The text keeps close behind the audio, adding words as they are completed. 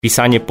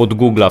Pisanie pod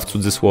Google'a w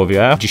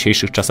cudzysłowie, w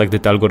dzisiejszych czasach, gdy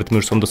te algorytmy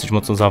już są dosyć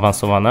mocno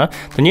zaawansowane,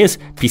 to nie jest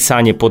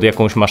pisanie pod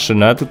jakąś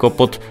maszynę, tylko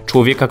pod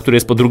człowieka, który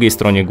jest po drugiej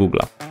stronie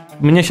Google'a.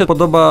 Mnie się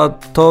podoba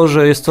to,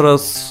 że jest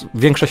coraz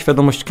większa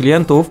świadomość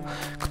klientów,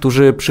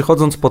 którzy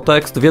przychodząc po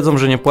tekst wiedzą,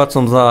 że nie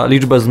płacą za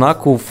liczbę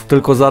znaków,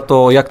 tylko za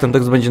to, jak ten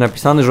tekst będzie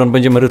napisany, że on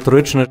będzie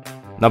merytoryczny.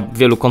 Na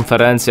wielu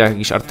konferencjach,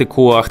 jakichś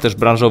artykułach też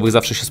branżowych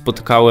zawsze się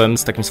spotykałem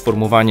z takim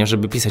sformułowaniem,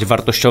 żeby pisać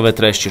wartościowe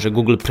treści, że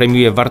Google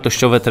premiuje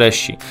wartościowe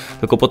treści.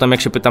 Tylko potem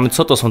jak się pytamy,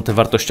 co to są te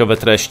wartościowe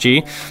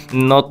treści,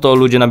 no to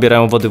ludzie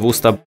nabierają wody w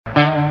usta.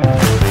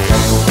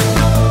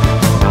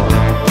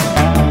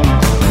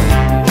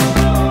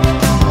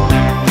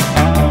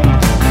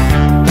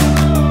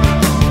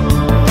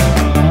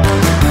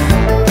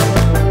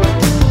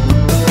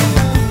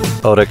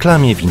 O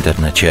reklamie w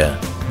internecie.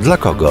 Dla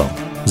kogo?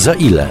 Za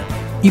ile?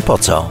 I po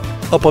co?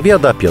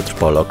 Opowiada Piotr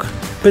Polok.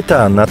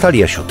 Pyta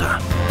Natalia Siuta.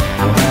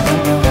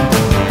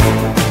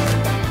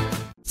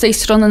 Z tej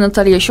strony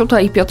Natalia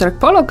Siuta i Piotrek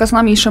Polok, a z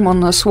nami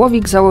Szymon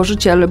Słowik,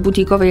 założyciel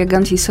butikowej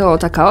agencji SEO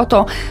Taka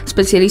Oto,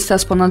 specjalista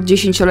z ponad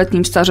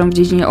 10-letnim stażem w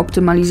dziedzinie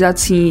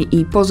optymalizacji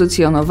i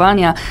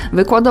pozycjonowania,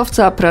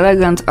 wykładowca,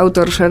 prelegent,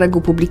 autor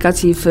szeregu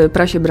publikacji w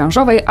prasie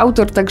branżowej,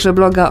 autor także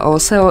bloga o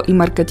SEO i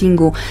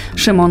marketingu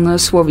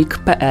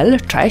szymonsłowik.pl.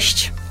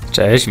 Cześć!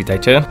 Cześć,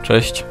 witajcie.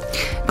 Cześć.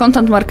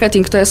 Content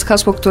marketing to jest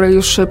hasło, które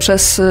już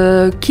przez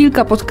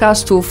kilka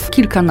podcastów,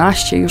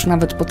 kilkanaście już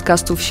nawet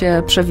podcastów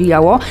się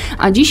przewijało,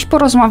 a dziś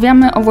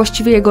porozmawiamy o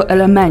właściwie jego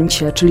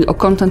elemencie, czyli o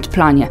content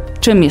planie.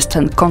 Czym jest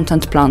ten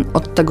content plan?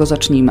 Od tego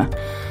zacznijmy.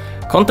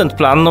 Content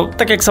plan, no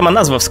tak jak sama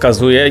nazwa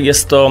wskazuje,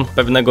 jest to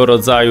pewnego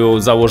rodzaju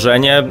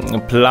założenie,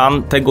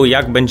 plan tego,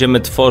 jak będziemy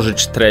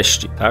tworzyć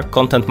treści. Tak?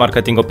 Content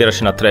marketing opiera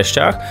się na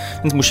treściach,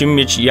 więc musimy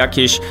mieć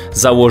jakieś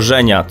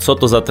założenia, co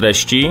to za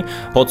treści,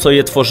 po co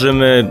je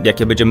tworzymy, jak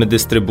je będziemy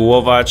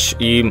dystrybuować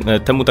i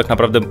temu tak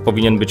naprawdę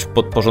powinien być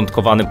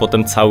podporządkowany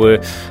potem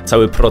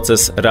cały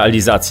proces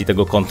realizacji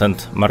tego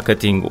content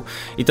marketingu.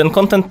 I ten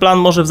content plan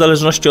może w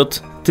zależności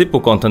od typu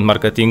content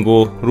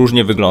marketingu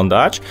różnie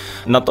wyglądać,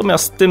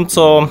 natomiast tym,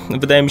 co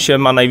wydaje mi się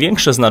ma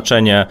największe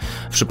znaczenie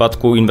w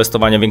przypadku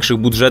inwestowania większych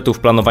budżetów,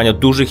 planowania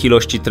dużych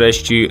ilości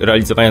treści,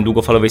 realizowania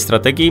długofalowej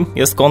strategii,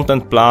 jest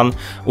content plan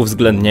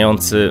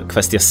uwzględniający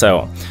kwestię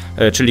SEO,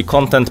 czyli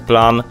content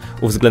plan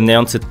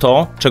uwzględniający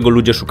to, czego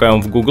ludzie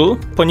szukają w Google,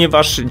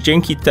 ponieważ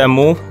dzięki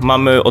temu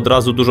mamy od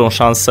razu dużą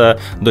szansę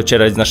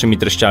docierać z naszymi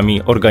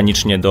treściami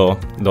organicznie do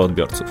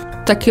odbiorców.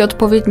 Taki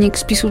odpowiednik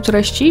spisu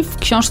treści w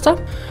książce?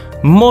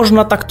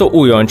 Można tak to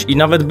ująć i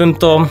nawet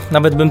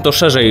bym to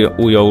szerzej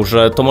ujął,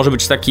 że to może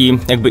być taki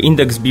jakby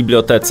indeks w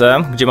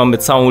bibliotece, gdzie mamy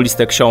całą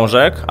listę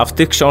książek, a w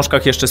tych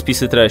książkach jeszcze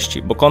spisy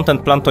treści, bo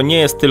content plan to nie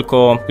jest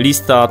tylko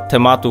lista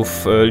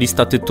tematów,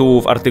 lista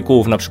tytułów,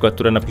 artykułów na przykład,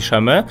 które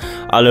napiszemy,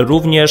 ale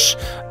również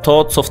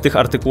to, co w tych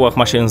artykułach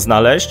ma się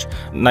znaleźć,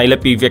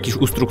 najlepiej w jakiś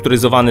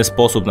ustrukturyzowany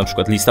sposób, na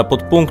przykład lista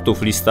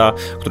podpunktów, lista,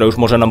 która już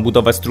może nam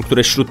budować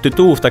strukturę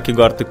śródtytułów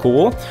takiego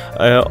artykułu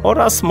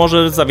oraz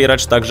może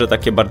zawierać także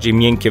takie bardziej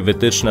miękkie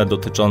wytyczne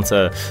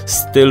dotyczące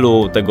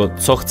stylu, tego,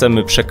 co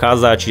chcemy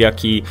przekazać,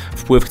 jaki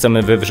wpływ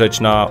chcemy wywrzeć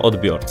na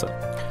odbiorcę.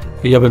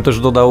 Ja bym też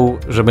dodał,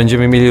 że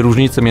będziemy mieli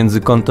różnicę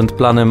między content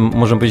planem,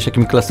 możemy powiedzieć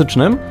takim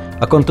klasycznym,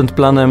 a content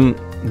planem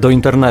do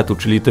internetu,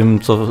 czyli tym,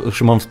 co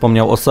Szymon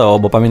wspomniał o SEO,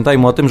 bo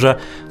pamiętajmy o tym, że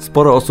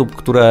sporo osób,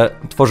 które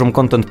tworzą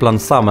content plan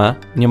same,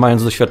 nie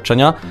mając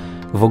doświadczenia,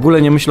 w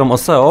ogóle nie myślą o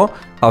SEO,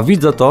 a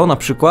widzę to na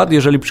przykład,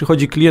 jeżeli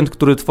przychodzi klient,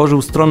 który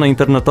tworzył stronę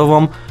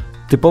internetową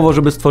typowo,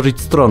 żeby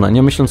stworzyć stronę,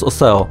 nie myśląc o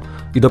SEO.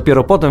 I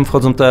dopiero potem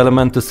wchodzą te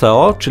elementy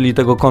SEO, czyli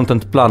tego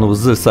content planu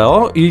z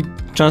SEO i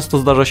często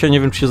zdarza się, nie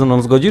wiem czy się ze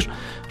mną zgodzisz,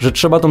 że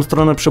trzeba tą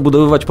stronę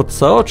przebudowywać pod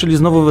SEO, czyli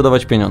znowu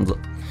wydawać pieniądze.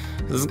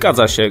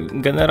 Zgadza się.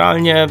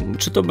 Generalnie,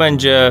 czy to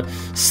będzie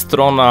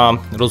strona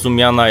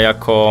rozumiana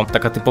jako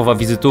taka typowa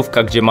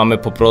wizytówka, gdzie mamy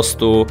po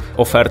prostu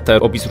ofertę,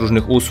 opis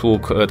różnych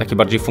usług, takie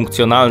bardziej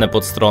funkcjonalne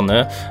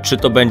podstrony, czy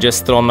to będzie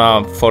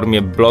strona w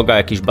formie bloga,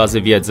 jakiejś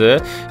bazy wiedzy.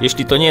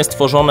 Jeśli to nie jest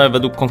tworzone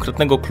według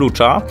konkretnego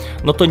klucza,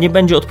 no to nie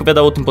będzie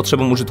odpowiadało tym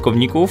potrzebom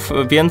użytkowników,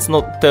 więc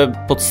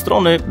te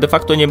podstrony de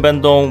facto nie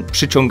będą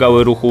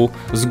przyciągały ruchu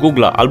z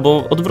Google'a,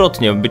 albo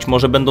odwrotnie, być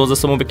może będą ze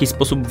sobą w jakiś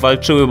sposób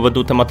walczyły, bo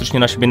będą tematycznie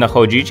na siebie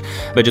nachodzić.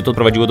 Będzie to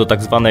prowadziło do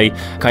tak zwanej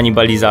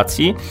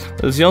kanibalizacji,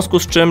 w związku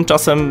z czym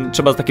czasem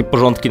trzeba takie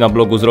porządki na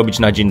blogu zrobić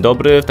na dzień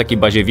dobry, w takiej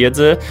bazie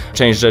wiedzy,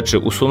 część rzeczy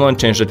usunąć,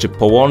 część rzeczy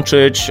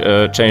połączyć,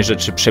 część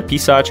rzeczy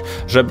przepisać,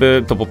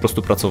 żeby to po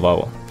prostu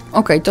pracowało.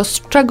 Okej, to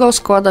z czego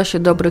składa się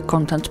dobry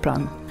content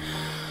plan?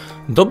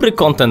 Dobry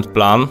content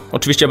plan,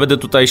 oczywiście będę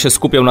tutaj się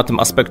skupiał na tym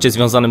aspekcie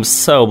związanym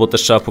z SEO, bo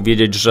też trzeba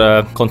powiedzieć,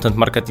 że content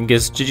marketing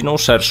jest dziedziną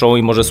szerszą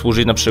i może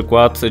służyć na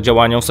przykład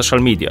działaniom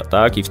social media,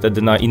 tak? I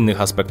wtedy na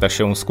innych aspektach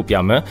się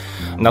skupiamy.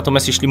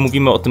 Natomiast jeśli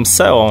mówimy o tym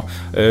SEO,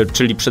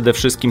 czyli przede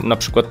wszystkim na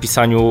przykład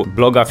pisaniu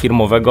bloga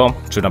firmowego,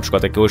 czy na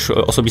przykład jakiegoś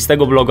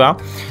osobistego bloga,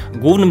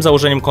 głównym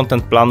założeniem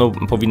content planu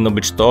powinno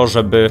być to,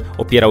 żeby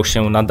opierał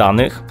się na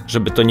danych,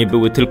 żeby to nie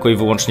były tylko i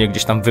wyłącznie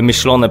gdzieś tam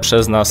wymyślone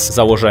przez nas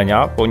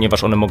założenia,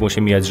 ponieważ one mogą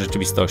się mijać z rzeczywistością,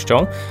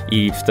 rzeczywistością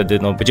i wtedy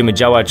będziemy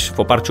działać w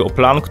oparciu o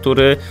plan,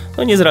 który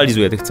nie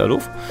zrealizuje tych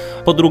celów.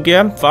 Po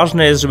drugie,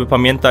 ważne jest, żeby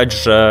pamiętać,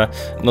 że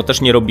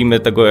też nie robimy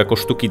tego jako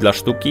sztuki dla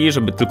sztuki,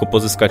 żeby tylko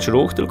pozyskać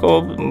ruch,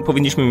 tylko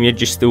powinniśmy mieć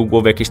gdzieś z tyłu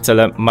głowy jakieś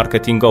cele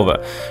marketingowe,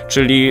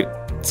 czyli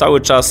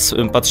cały czas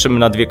patrzymy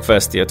na dwie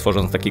kwestie,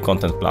 tworząc taki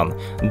content plan.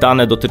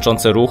 Dane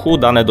dotyczące ruchu,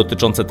 dane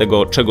dotyczące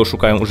tego, czego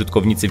szukają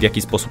użytkownicy, w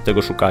jaki sposób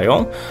tego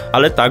szukają,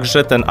 ale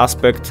także ten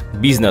aspekt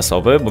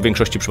biznesowy, bo w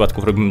większości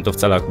przypadków robimy to w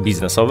celach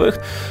biznesowych,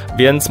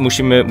 więc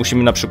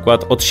musimy na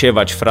przykład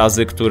odsiewać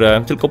frazy,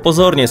 które tylko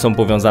pozornie są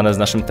powiązane z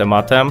naszym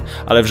tematem,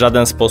 ale w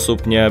żaden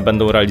sposób nie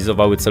będą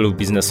realizowały celów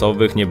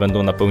biznesowych, nie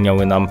będą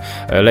napełniały nam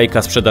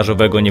lejka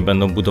sprzedażowego, nie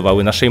będą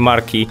budowały naszej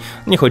marki.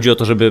 Nie chodzi o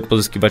to, żeby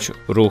pozyskiwać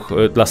ruch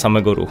dla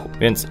samego ruchu.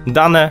 Więc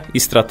dane i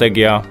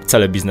strategia,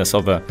 cele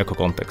biznesowe jako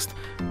kontekst.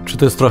 Czy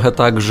to jest trochę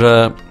tak,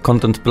 że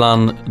content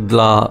plan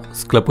dla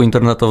sklepu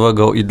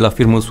internetowego i dla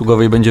firmy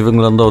usługowej będzie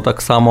wyglądał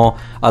tak samo,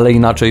 ale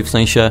inaczej, w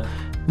sensie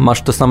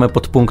masz te same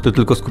podpunkty,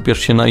 tylko skupiasz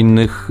się na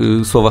innych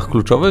słowach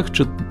kluczowych?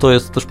 Czy to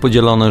jest też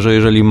podzielone, że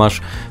jeżeli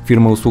masz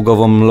firmę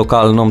usługową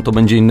lokalną, to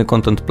będzie inny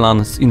content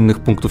plan z innych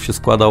punktów się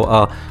składał,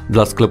 a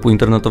dla sklepu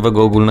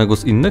internetowego ogólnego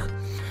z innych?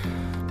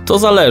 To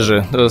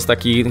zależy, to jest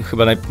taki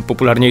chyba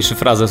najpopularniejszy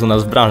frazes u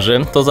nas w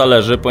branży, to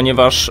zależy,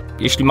 ponieważ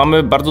jeśli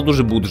mamy bardzo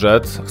duży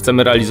budżet,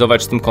 chcemy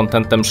realizować tym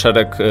contentem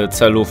szereg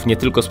celów nie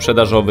tylko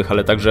sprzedażowych,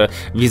 ale także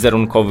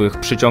wizerunkowych,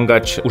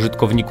 przyciągać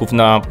użytkowników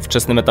na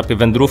wczesnym etapie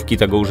wędrówki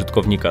tego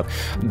użytkownika,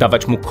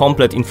 dawać mu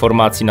komplet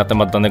informacji na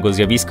temat danego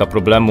zjawiska,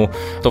 problemu,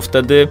 to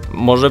wtedy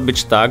może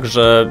być tak,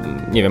 że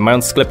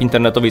mając sklep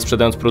internetowy i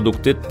sprzedając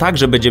produkty,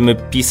 także będziemy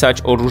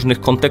pisać o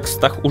różnych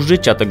kontekstach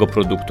użycia tego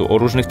produktu, o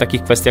różnych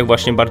takich kwestiach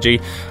właśnie bardziej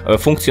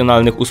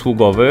funkcjonalnych,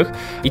 usługowych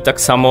i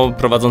tak samo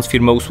prowadząc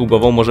firmę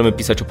usługową możemy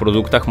pisać o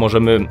produktach,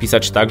 możemy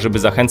pisać tak, żeby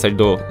zachęcać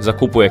do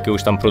zakupu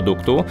jakiegoś tam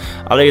produktu,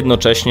 ale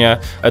jednocześnie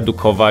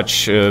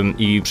edukować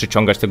i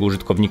przyciągać tego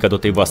użytkownika do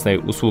tej własnej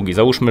usługi.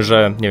 Załóżmy,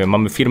 że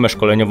mamy firmę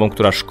szkoleniową,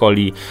 która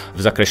szkoli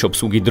w zakresie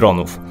obsługi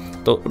dronów.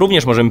 To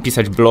również możemy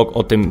pisać blog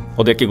o tym,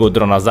 od jakiego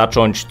drona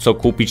zacząć, co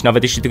kupić,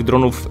 nawet jeśli tych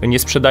dronów nie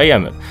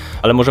sprzedajemy,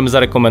 ale możemy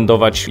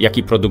zarekomendować,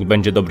 jaki produkt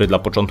będzie dobry dla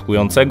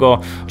początkującego,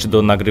 czy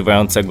do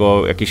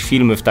nagrywającego jakieś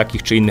filmy w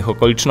takich czy innych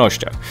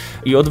okolicznościach.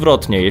 I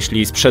odwrotnie,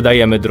 jeśli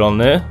sprzedajemy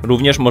drony,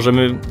 również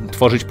możemy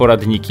tworzyć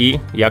poradniki,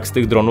 jak z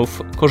tych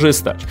dronów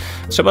korzystać.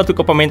 Trzeba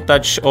tylko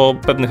pamiętać o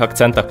pewnych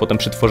akcentach potem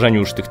przy tworzeniu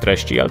już tych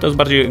treści, ale to jest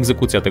bardziej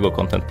egzekucja tego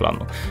content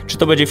planu. Czy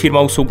to będzie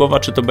firma usługowa,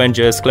 czy to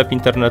będzie sklep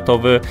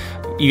internetowy,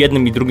 i w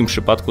jednym i drugim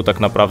przypadku tak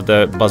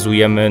naprawdę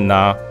bazujemy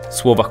na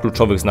słowach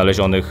kluczowych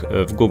znalezionych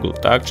w Google,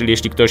 tak? Czyli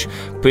jeśli ktoś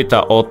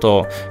pyta o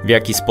to, w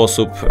jaki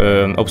sposób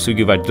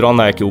obsługiwać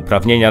drona, jakie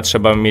uprawnienia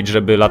trzeba mieć,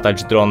 żeby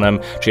latać dronem,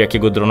 czy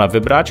jakiego drona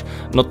wybrać,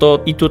 to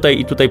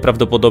i tutaj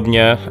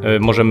prawdopodobnie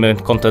możemy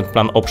content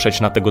plan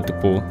oprzeć na tego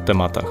typu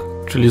tematach.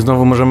 Czyli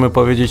znowu możemy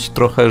powiedzieć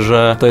trochę,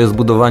 że to jest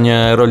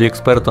budowanie roli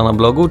eksperta na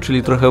blogu,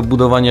 czyli trochę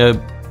budowanie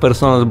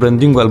personal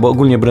brandingu albo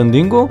ogólnie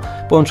brandingu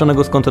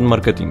połączonego z content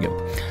marketingiem.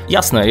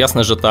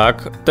 Jasne, że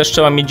tak. Też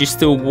trzeba mieć gdzieś z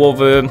tyłu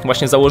głowy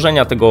właśnie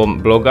założenia tego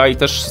bloga i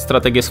też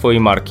strategię swojej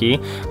marki.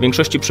 W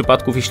większości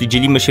przypadków, jeśli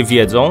dzielimy się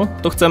wiedzą,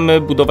 to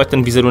chcemy budować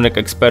ten wizerunek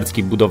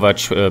ekspercki,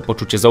 budować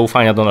poczucie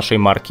zaufania do naszej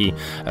marki,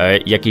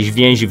 jakieś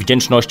więzi,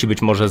 wdzięczności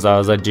być może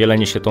za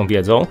dzielenie się tą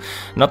wiedzą.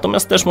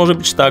 Natomiast też może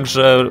być tak,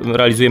 że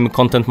realizujemy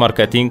content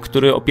marketing,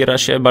 który opiera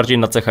się bardziej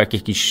na cechach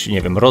jakichś,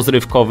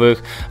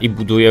 rozrywkowych i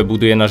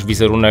buduje nasz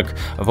wizerunek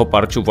w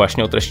oparciu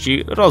właśnie o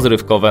treści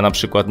rozrywkowe, na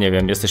przykład,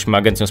 jesteśmy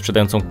agencją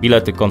sprzedającą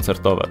bilety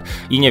koncertowe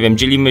i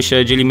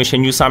dzielimy się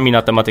newsami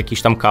na temat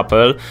jakichś tam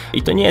kapel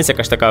i to nie jest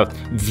jakaś taka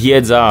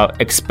wiedza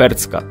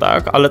ekspercka,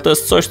 tak, ale to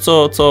jest coś,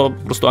 co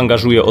po prostu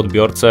angażuje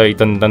odbiorcę i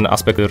ten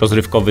aspekt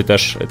rozrywkowy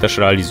też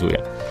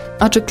realizuje.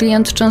 A czy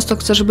klient często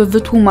chce, żeby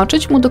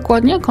wytłumaczyć mu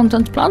dokładnie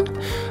content plan?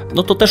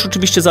 To też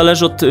oczywiście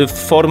zależy od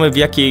formy, w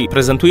jakiej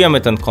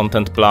prezentujemy ten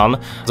content plan.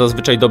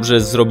 Zazwyczaj dobrze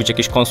jest zrobić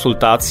jakieś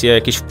konsultacje,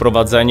 jakieś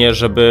wprowadzenie,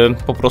 żeby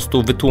po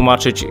prostu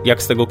wytłumaczyć,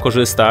 jak z tego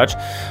korzystać.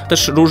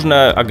 Też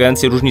różne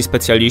agencje, różni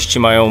specjaliści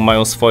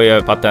mają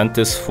swoje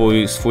patenty,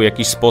 swój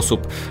jakiś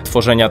sposób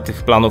tworzenia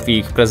tych planów i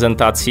ich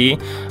prezentacji,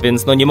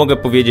 więc nie mogę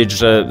powiedzieć,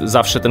 że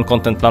zawsze ten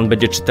content plan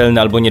będzie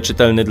czytelny albo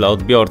nieczytelny dla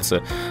odbiorcy.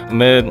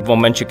 My w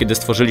momencie, kiedy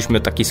stworzyliśmy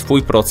taki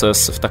swój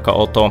proces w taka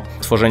oto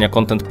tworzenia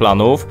content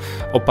planów,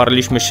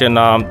 oparliśmy się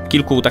na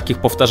kilku takich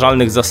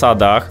powtarzalnych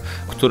zasadach,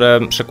 które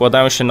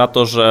przekładają się na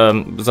to, że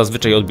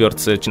zazwyczaj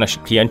odbiorcy, ci nasi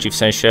klienci w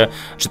sensie,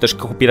 czy też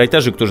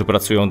copywriterzy, którzy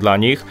pracują dla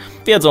nich,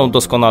 wiedzą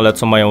doskonale,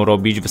 co mają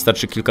robić,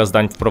 wystarczy kilka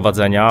zdań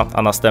wprowadzenia,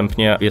 a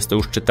następnie jest to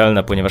już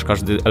czytelne, ponieważ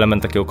każdy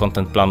element takiego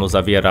content planu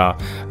zawiera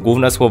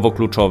główne słowo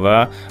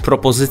kluczowe,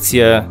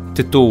 propozycję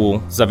tytułu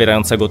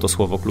zawierającego to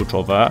słowo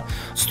kluczowe,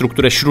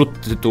 strukturę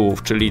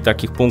śródtytułów, czyli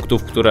takich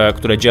punktów,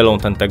 które dzielą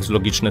ten tekst w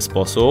logiczny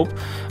sposób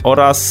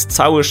oraz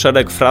cały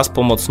szereg fraz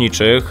pomocowych,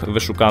 pomocniczych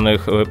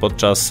wyszukanych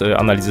podczas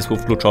analizy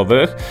słów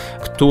kluczowych,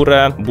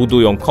 które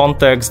budują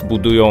kontekst,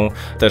 budują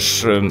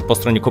też po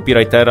stronie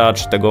copywritera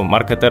czy tego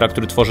marketera,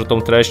 który tworzy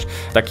tą treść,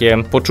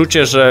 takie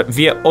poczucie, że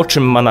wie, o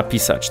czym ma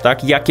napisać,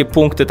 tak? Jakie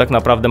punkty tak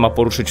naprawdę ma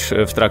poruszyć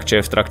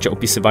w trakcie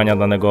opisywania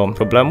danego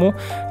problemu,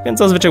 więc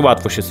zazwyczaj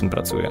łatwo się z tym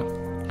pracuje.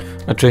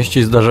 A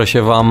częściej zdarza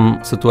się Wam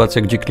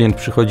sytuacja, gdzie klient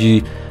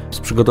przychodzi z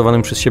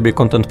przygotowanym przez siebie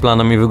content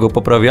planem i Wy go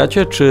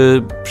poprawiacie,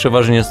 czy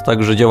przeważnie jest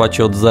tak, że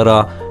działacie od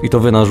zera i to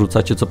Wy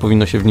narzucacie, co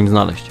powinno się w nim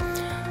znaleźć?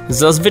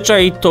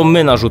 Zazwyczaj to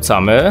my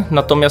narzucamy,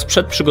 natomiast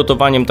przed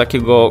przygotowaniem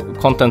takiego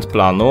content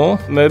planu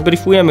my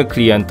briefujemy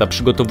klienta,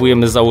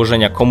 przygotowujemy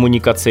założenia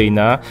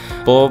komunikacyjne,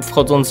 bo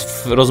wchodząc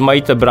w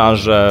rozmaite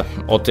branże,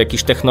 od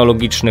jakichś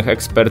technologicznych,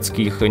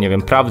 eksperckich,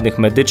 prawnych,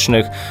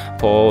 medycznych,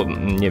 po,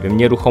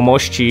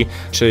 nieruchomości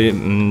czy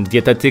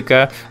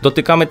dietetykę,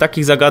 dotykamy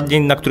takich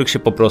zagadnień, na których się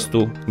po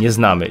prostu nie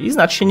znamy i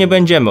znać się nie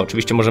będziemy.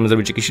 Oczywiście możemy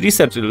zrobić jakiś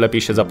research,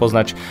 lepiej się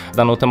zapoznać z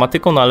daną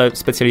tematyką, no ale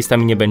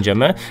specjalistami nie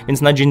będziemy,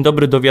 więc na dzień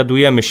dobry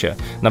dowiadujemy się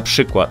na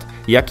przykład,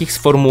 jakich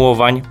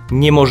sformułowań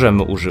nie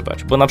możemy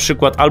używać, bo na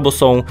przykład albo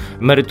są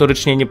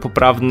merytorycznie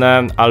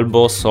niepoprawne,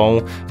 albo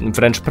są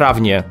wręcz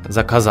prawnie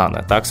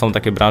zakazane, tak? Są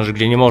takie branże,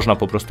 gdzie nie można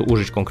po prostu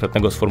użyć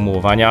konkretnego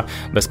sformułowania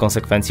bez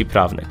konsekwencji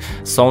prawnych.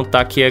 Są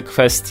takie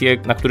kwestie,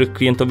 na których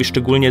klientowi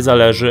szczególnie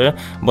zależy,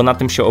 bo na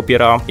tym się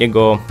opiera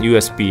jego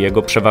USP,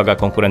 jego przewaga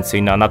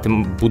konkurencyjna, na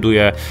tym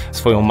buduje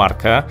swoją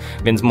markę,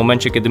 więc w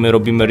momencie, kiedy my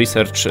robimy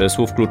research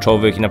słów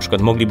kluczowych i na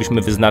przykład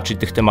moglibyśmy wyznaczyć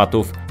tych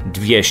tematów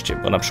 200,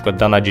 bo na przykład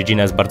dana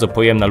dziedzina jest bardzo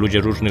pojemna, ludzie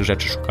różnych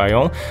rzeczy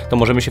szukają, to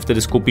możemy się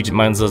wtedy skupić,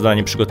 mając za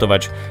zadanie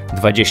przygotować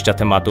 20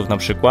 tematów na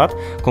przykład,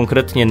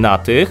 konkretnie na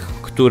tych,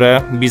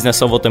 które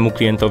biznesowo temu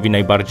klientowi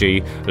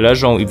najbardziej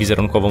leżą i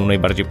wizerunkowo mu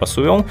najbardziej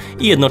pasują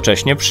i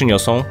jednocześnie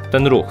przyniosą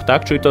ten ruch,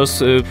 tak? Czyli to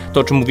jest to,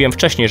 o czym mówiłem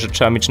wcześniej, że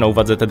trzeba mieć na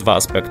uwadze te dwa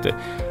aspekty.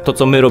 To,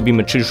 co my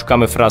robimy, czyli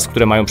szukamy fraz,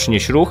 które mają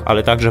przynieść ruch,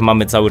 ale także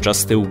mamy cały czas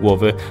z tyłu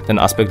głowy ten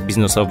aspekt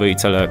biznesowy i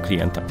cele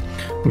klienta.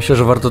 Myślę,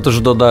 że warto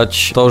też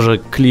dodać to, że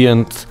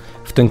klient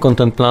w ten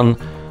content plan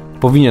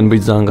powinien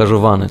być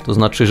zaangażowany. To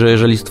znaczy, że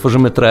jeżeli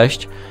stworzymy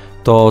treść,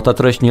 to ta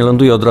treść nie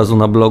ląduje od razu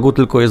na blogu,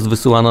 tylko jest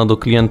wysyłana do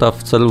klienta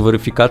w celu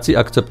weryfikacji,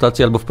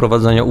 akceptacji albo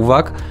wprowadzenia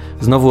uwag.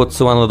 Znowu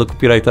odsyłana do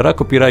copywritera,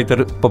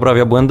 copywriter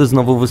poprawia błędy,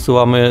 znowu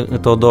wysyłamy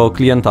to do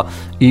klienta.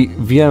 I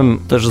wiem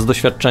też z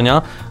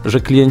doświadczenia, że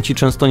klienci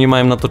często nie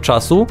mają na to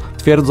czasu,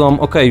 twierdzą,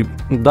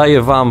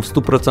 daję wam w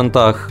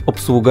 100%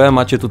 obsługę,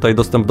 macie tutaj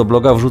dostęp do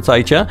bloga,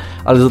 wrzucajcie,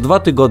 ale za 2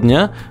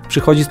 tygodnie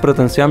przychodzi z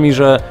pretensjami,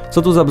 że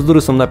co tu za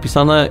bzdury są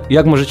napisane,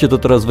 jak możecie to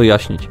teraz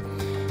wyjaśnić?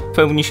 W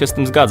pełni się z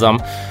tym zgadzam.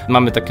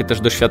 Mamy takie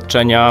też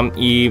doświadczenia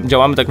i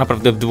działamy tak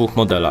naprawdę w 2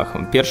 modelach.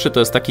 Pierwszy to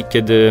jest taki,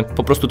 kiedy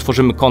po prostu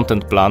tworzymy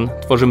content plan,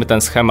 tworzymy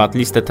ten schemat,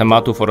 listę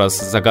tematów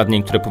oraz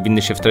zagadnień, które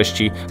powinny się w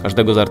treści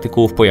każdego z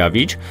artykułów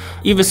pojawić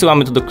i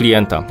wysyłamy to do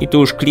klienta. I tu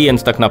już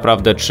klient tak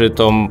naprawdę, czy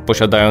to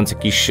posiadając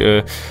jakiś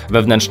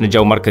wewnętrzny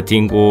dział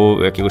marketingu,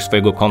 jakiegoś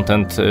swojego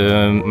content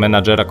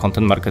managera,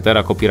 content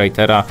marketera,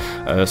 copywritera,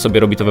 sobie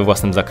robi to we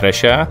własnym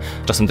zakresie.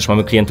 Czasem też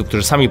mamy klientów,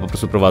 którzy sami po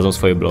prostu prowadzą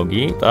swoje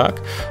blogi,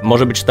 tak?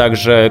 Może być tak,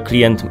 że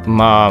klient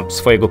ma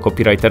swojego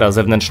copywritera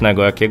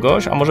zewnętrznego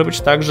jakiegoś, a może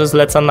być tak, że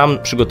zleca nam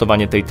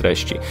przygotowanie tej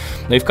treści.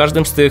 No i w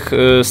każdym z tych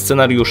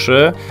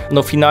scenariuszy,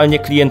 finalnie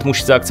klient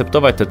musi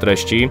zaakceptować te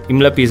treści.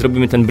 Im lepiej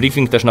zrobimy ten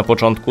briefing też na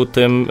początku,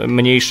 tym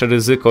mniejsze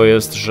ryzyko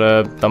jest,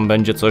 że tam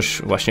będzie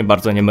coś właśnie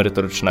bardzo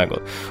niemerytorycznego.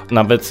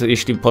 Nawet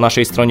jeśli po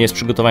naszej stronie jest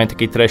przygotowanie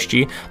takiej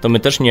treści, to my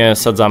też nie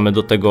sadzamy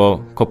do tego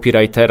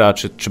copywritera,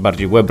 czy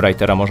bardziej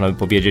webwritera, można by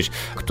powiedzieć,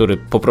 który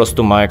po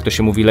prostu ma, jak to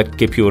się mówi,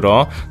 lekkie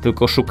pióro,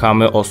 tylko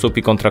szukamy osób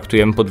i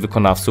kontraktujemy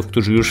podwykonawców,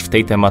 którzy już w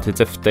tej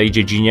tematyce, w tej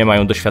dziedzinie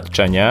mają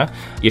doświadczenie.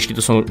 Jeśli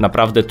to są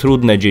naprawdę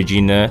trudne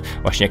dziedziny,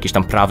 właśnie jakieś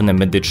tam prawne,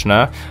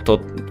 medyczne, to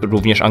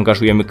również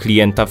angażujemy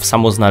klienta w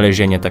samo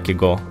znalezienie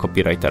takiego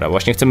copywritera.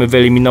 Właśnie chcemy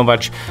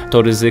wyeliminować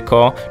to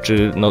ryzyko,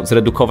 czy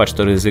zredukować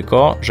to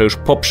ryzyko, że już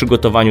po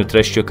przygotowaniu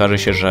treści okaże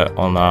się, że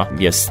ona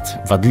jest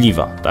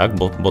wadliwa, tak?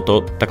 Bo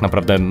to tak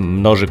naprawdę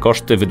mnoży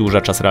koszty,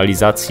 wydłuża czas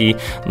realizacji,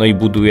 i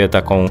buduje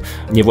taką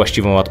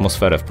niewłaściwą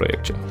atmosferę w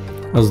projekcie.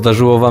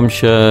 Zdarzyło wam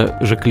się,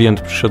 że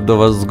klient przyszedł do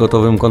was z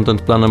gotowym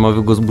content planem, a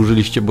wy go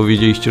zburzyliście, bo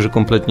wiedzieliście, że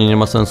kompletnie nie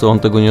ma sensu, on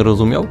tego nie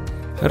rozumiał?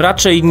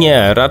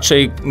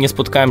 Raczej nie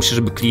spotkałem się,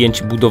 żeby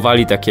klienci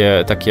budowali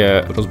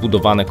takie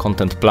rozbudowane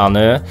content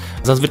plany.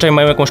 Zazwyczaj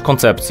mają jakąś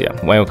koncepcję,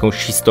 mają jakąś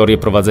historię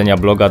prowadzenia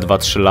bloga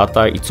 2-3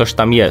 lata i coś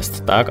tam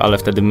jest, tak? Ale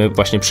wtedy my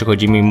właśnie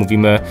przychodzimy i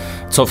mówimy,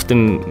 co w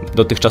tym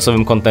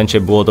dotychczasowym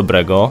kontencie było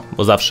dobrego,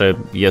 bo zawsze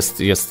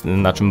jest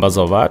na czym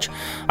bazować,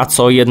 a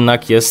co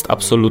jednak jest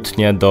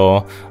absolutnie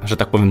do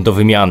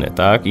wymiany,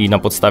 tak? I na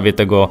podstawie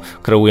tego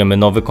kreujemy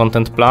nowy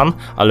content plan,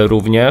 ale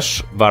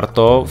również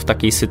warto w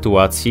takiej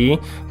sytuacji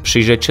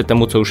przyjrzeć przyjrzeć się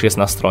temu, co już jest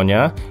na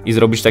stronie i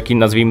zrobić taki,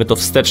 nazwijmy to,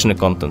 wsteczny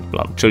content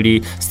plan,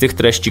 czyli z tych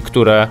treści,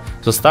 które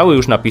zostały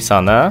już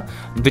napisane,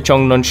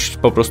 wyciągnąć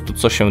po prostu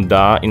co się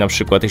da i na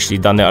przykład jeśli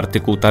dany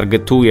artykuł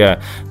targetuje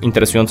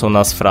interesującą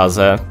nas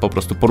frazę, po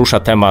prostu porusza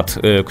temat,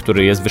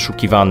 który jest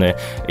wyszukiwany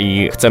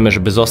i chcemy,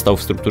 żeby został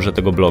w strukturze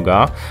tego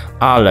bloga,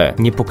 ale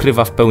nie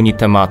pokrywa w pełni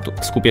tematu,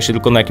 skupia się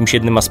tylko na jakimś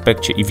jednym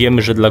aspekcie i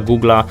wiemy, że dla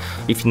Google'a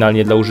i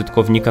finalnie dla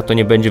użytkownika to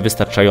nie będzie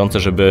wystarczające,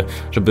 żeby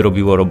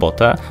robiło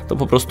robotę, to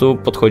po prostu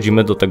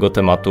podchodzimy do tego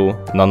tematu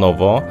na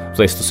nowo.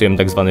 Tutaj stosujemy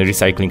tak zwany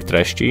recycling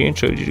treści,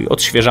 czyli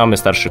odświeżamy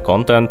starszy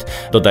content,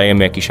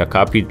 dodajemy jakiś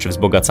akapit, czy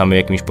wzbogacamy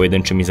jakimiś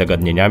pojedynczymi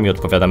zagadnieniami,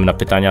 odpowiadamy na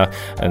pytania,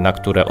 na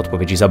które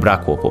odpowiedzi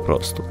zabrakło po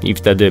prostu. I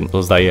wtedy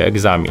to zdaje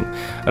egzamin.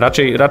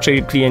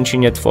 Raczej klienci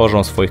nie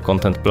tworzą swoich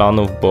content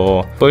planów,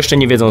 bo jeszcze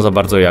nie wiedzą za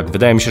bardzo jak.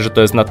 Wydaje mi się, że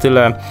to jest na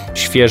tyle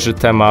świeży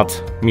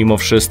temat, mimo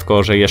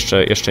wszystko, że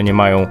jeszcze nie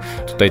mają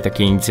tutaj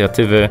takiej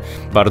inicjatywy.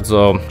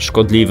 Bardzo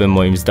szkodliwym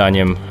moim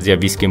zdaniem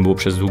zjawiskiem było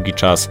przez długi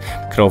czas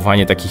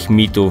kreowanie takich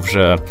mitów,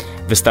 że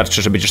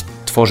wystarczy, że będziesz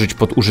tworzyć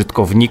pod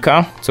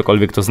użytkownika,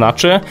 cokolwiek to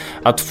znaczy,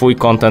 a twój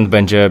content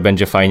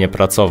będzie fajnie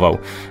pracował.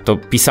 To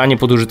pisanie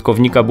pod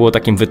użytkownika było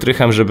takim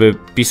wytrychem, żeby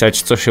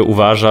pisać, co się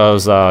uważa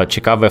za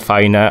ciekawe,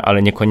 fajne,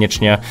 ale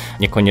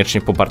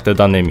niekoniecznie poparte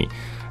danymi.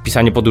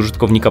 Pisanie pod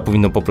użytkownika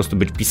powinno po prostu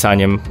być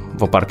pisaniem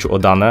w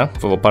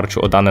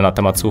oparciu o dane na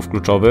temat słów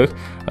kluczowych.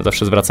 Ja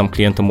zawsze zwracam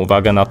klientom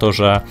uwagę na to,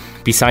 że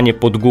pisanie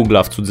pod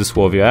Google'a w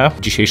cudzysłowie,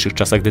 w dzisiejszych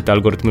czasach, gdy te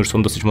algorytmy już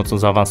są dosyć mocno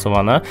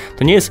zaawansowane,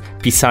 to nie jest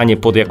pisanie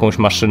pod jakąś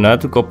maszynę,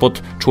 tylko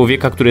pod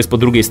człowieka, który jest po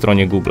drugiej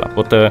stronie Google'a.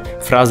 Bo te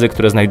frazy,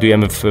 które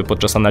znajdujemy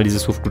podczas analizy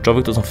słów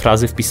kluczowych, to są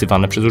frazy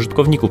wpisywane przez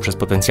użytkowników, przez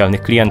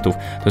potencjalnych klientów.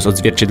 To jest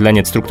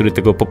odzwierciedlenie struktury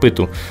tego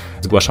popytu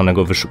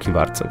zgłaszanego w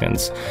wyszukiwarce,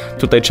 więc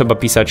tutaj trzeba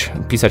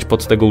pisać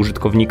pod tego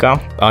użytkownika,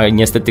 a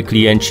niestety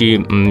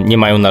klienci nie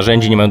mają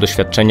narzędzi, nie mają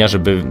doświadczenia,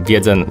 żeby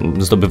wiedzę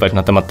zdobywać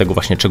na temat tego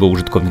właśnie, czego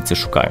użytkownicy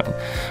szukają.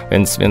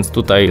 Więc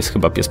tutaj jest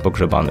chyba pies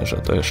pogrzebany, że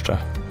to jeszcze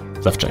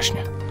za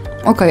wcześnie.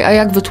 Okej, a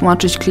jak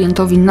wytłumaczyć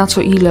klientowi, na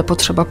co i ile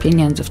potrzeba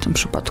pieniędzy w tym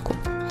przypadku?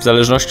 W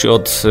zależności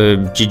od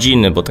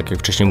dziedziny, bo tak jak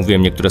wcześniej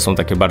mówiłem, niektóre są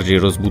takie bardziej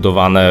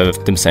rozbudowane w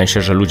tym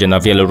sensie, że ludzie na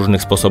wiele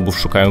różnych sposobów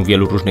szukają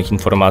wielu różnych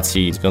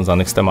informacji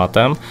związanych z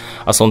tematem,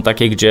 a są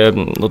takie, gdzie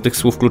tych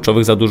słów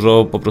kluczowych za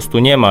dużo po prostu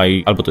nie ma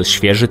i albo to jest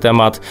świeży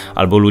temat,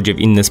 albo ludzie w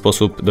inny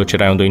sposób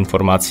docierają do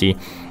informacji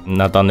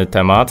na dany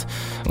temat,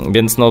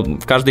 więc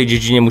w każdej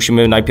dziedzinie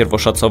musimy najpierw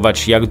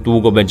oszacować, jak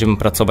długo będziemy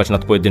pracować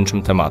nad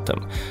pojedynczym tematem.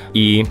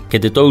 I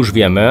kiedy to już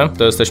wiemy,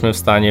 to jesteśmy w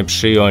stanie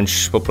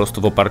przyjąć po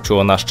prostu w oparciu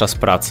o nasz czas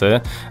pracy,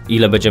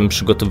 ile będziemy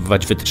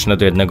przygotowywać wytyczne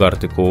do jednego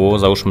artykułu.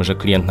 Załóżmy, że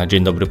klient na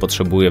dzień dobry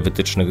potrzebuje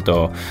wytycznych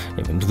do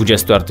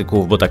 20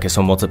 artykułów, bo takie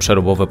są moce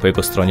przerobowe po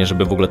jego stronie,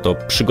 żeby w ogóle to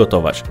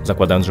przygotować,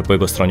 zakładając, że po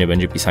jego stronie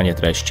będzie pisanie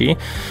treści,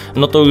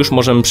 to już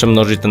możemy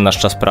przemnożyć ten nasz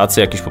czas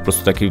pracy, jakiś po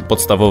prostu taki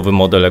podstawowy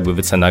model jakby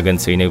wyceny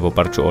agencyjnej w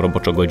oparciu o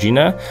roboczą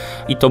godzinę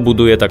i to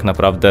buduje tak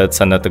naprawdę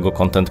cenę tego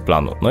content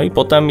planu. I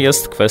potem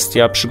jest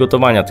kwestia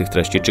przygotowania tych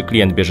treści, czy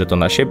klient bierze to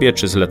na siebie,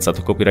 czy zleca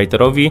to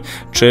copywriterowi,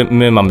 czy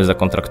my mamy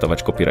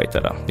zakontraktować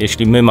copywritera.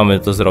 Jeśli my mamy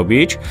to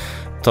zrobić,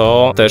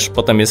 to też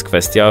potem jest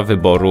kwestia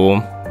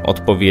wyboru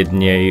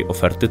odpowiedniej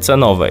oferty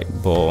cenowej,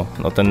 bo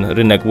ten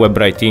rynek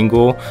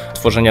webwritingu,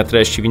 tworzenia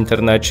treści w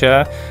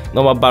internecie,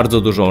 ma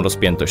bardzo dużą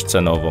rozpiętość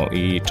cenową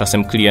i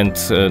czasem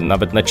klient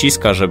nawet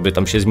naciska, żeby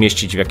tam się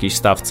zmieścić w jakiejś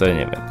stawce,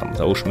 nie wiem, tam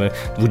załóżmy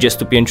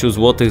 25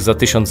 zł za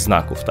 1000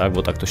 znaków, tak,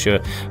 bo tak to się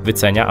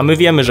wycenia, a my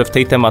wiemy, że w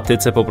tej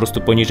tematyce po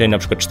prostu poniżej na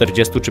przykład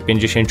 40 czy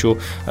 50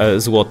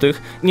 zł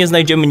nie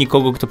znajdziemy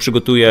nikogo, kto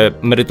przygotuje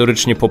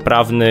merytorycznie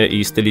poprawny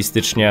i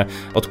stylistycznie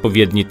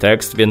odpowiedni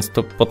tekst, więc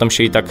to potem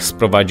się i tak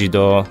sprowadzi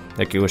do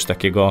jakiegoś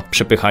takiego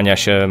przepychania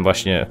się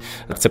właśnie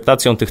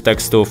akceptacją tych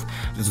tekstów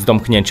z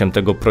domknięciem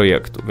tego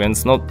projektu,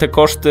 więc te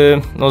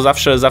koszty,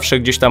 zawsze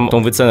gdzieś tam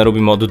tą wycenę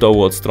robimy od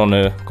dołu, od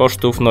strony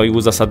kosztów, i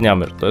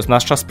uzasadniamy, że to jest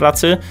nasz czas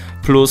pracy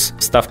plus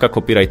stawka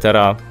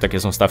copywritera, takie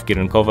są stawki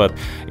rynkowe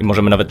i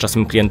możemy nawet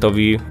czasem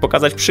klientowi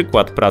pokazać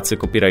przykład pracy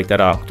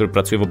copywritera, który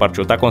pracuje w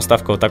oparciu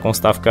o taką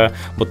stawkę,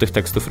 bo tych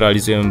tekstów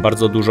realizujemy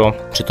bardzo dużo,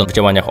 czy to w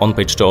działaniach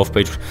on-page czy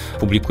off-page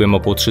publikujemy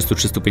około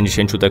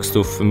 300-350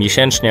 tekstów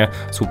miesięcznie,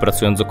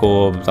 współpracując z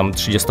około tam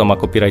 30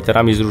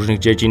 copywriterami z różnych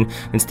dziedzin,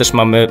 więc też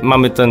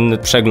mamy ten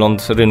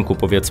przegląd rynku,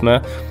 powiedzmy.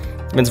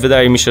 Więc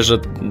wydaje mi się, że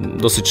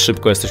dosyć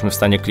szybko jesteśmy w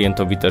stanie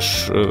klientowi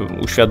też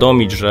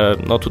uświadomić, że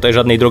tutaj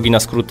żadnej drogi na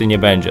skróty nie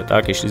będzie,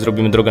 tak? Jeśli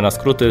zrobimy drogę na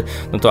skróty,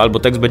 to albo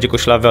tekst będzie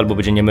koślawy, albo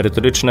będzie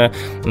niemerytoryczny,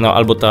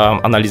 albo ta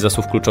analiza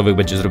słów kluczowych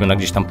będzie zrobiona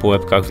gdzieś tam po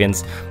łebkach,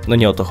 więc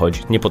nie o to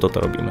chodzi, nie po to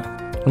robimy.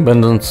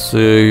 Będąc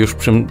już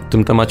przy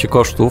tym temacie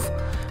kosztów,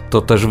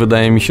 to też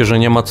wydaje mi się, że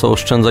nie ma co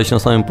oszczędzać na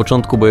samym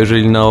początku, bo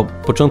jeżeli na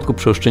początku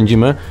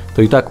przeoszczędzimy,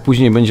 to i tak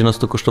później będzie nas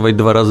to kosztować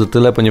 2 razy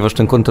tyle, ponieważ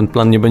ten content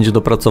plan nie będzie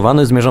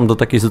dopracowany. Zmierzam do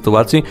takiej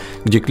sytuacji,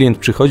 gdzie klient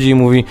przychodzi i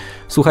mówi: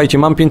 słuchajcie,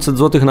 mam 500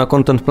 zł na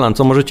content plan,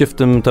 co możecie w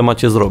tym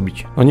temacie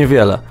zrobić?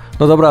 Niewiele.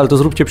 Dobra, ale to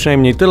zróbcie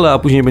przynajmniej tyle, a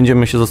później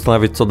będziemy się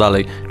zastanawiać, co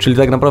dalej. Czyli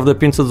tak naprawdę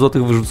 500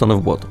 zł wyrzucone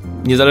w błoto.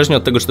 niezależnie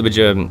od tego, czy to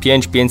będzie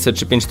 5, 500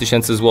 czy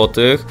 5000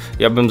 złotych,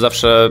 ja bym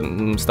zawsze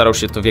starał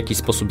się to w jakiś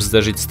sposób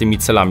zderzyć z tymi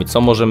celami,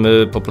 co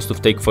możemy po prostu w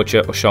tej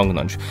kwocie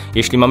osiągnąć.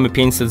 Jeśli mamy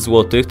 500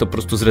 złotych, to po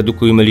prostu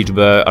zredukujmy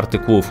liczbę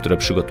artykułów, które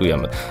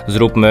przygotujemy.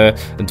 Zróbmy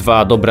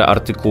 2 dobre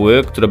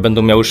artykuły, które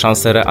będą miały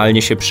szansę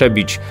realnie się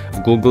przebić w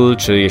Google,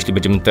 czy jeśli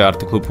będziemy te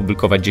artykuły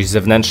publikować gdzieś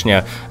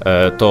zewnętrznie,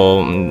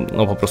 to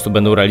po prostu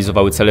będą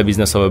realizowały cele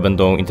biznesowe,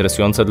 będą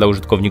interesujące dla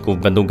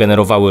użytkowników, będą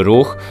generowały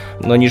ruch,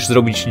 niż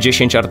zrobić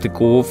 10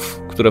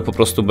 artykułów, które po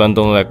prostu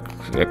będą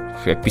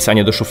jak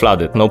pisanie do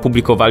szuflady.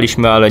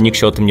 Opublikowaliśmy, ale nikt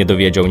się o tym nie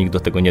dowiedział, nikt do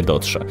tego nie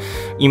dotrze.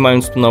 I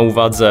mając tu na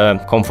uwadze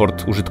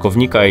komfort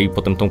użytkownika i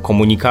potem tą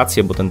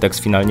komunikację, bo ten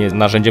tekst finalnie jest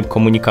narzędziem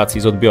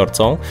komunikacji z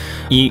odbiorcą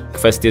i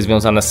kwestie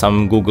związane z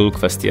samym Google,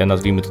 kwestie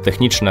nazwijmy to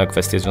techniczne,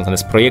 kwestie związane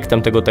z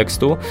projektem tego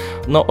tekstu,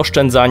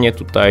 oszczędzanie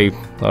tutaj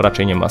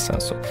raczej nie ma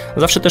sensu.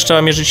 Zawsze też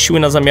trzeba mierzyć siły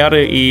na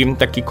zamiary i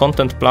taki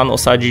content plan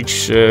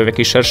osadzić w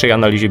jakiejś szerszej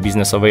analizie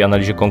biznesowej,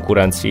 analizie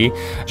konkurencji,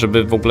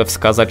 żeby w ogóle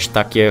wskazać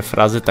takie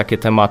frazy, takie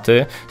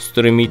tematy, z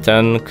którymi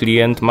ten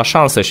klient ma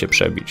szansę się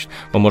przebić.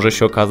 Bo może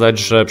się okazać,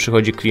 że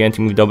przychodzi klient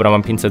i mówi, dobra,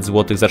 mam 500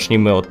 zł,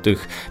 zacznijmy od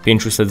tych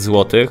 500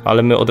 zł,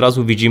 ale my od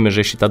razu widzimy, że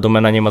jeśli ta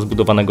domena nie ma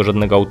zbudowanego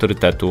żadnego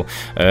autorytetu,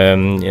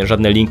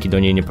 żadne linki do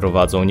niej nie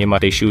prowadzą, nie ma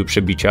tej siły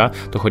przebicia,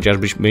 to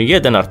chociażbyśmy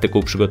jeden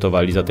artykuł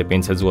przygotowali za te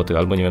 500 zł,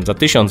 albo nie wiem, za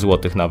 1000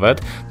 zł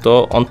nawet,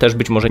 to on też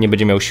być może nie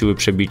będzie miał siły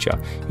przebicia.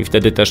 I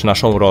wtedy też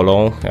naszą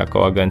rolą,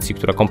 jako agencji,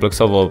 która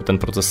kompleksowo ten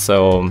proces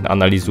SEO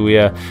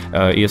analizuje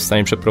i jest w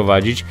stanie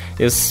przeprowadzić,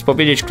 jest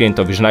powiedzieć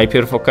klientowi, że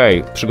najpierw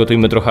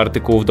przygotujmy trochę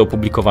artykułów do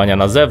opublikowania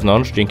na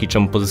zewnątrz, dzięki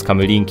czemu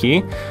pozyskamy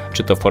linki,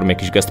 czy to w formie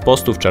jakichś guest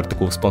postów, czy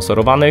artykułów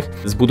sponsorowanych,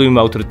 zbudujmy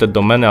autorytet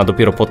domeny, a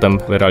dopiero potem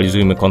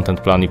realizujmy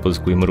content plan i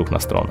pozyskujmy ruch na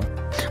stronę.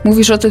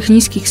 Mówisz o tych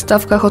niskich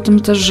stawkach, o tym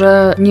też,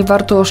 że nie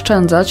warto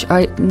oszczędzać, a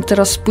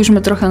teraz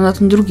spójrzmy trochę na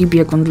ten drugi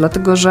biegun,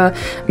 dlatego że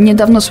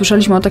niedawno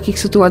słyszeliśmy o takich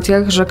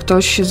sytuacjach, że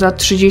ktoś za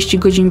 30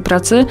 godzin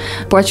pracy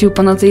płacił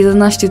ponad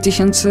 11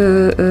 000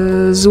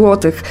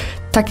 złotych.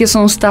 Takie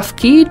są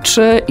stawki,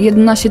 czy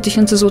 11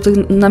 000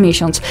 złotych na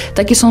miesiąc?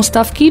 Takie są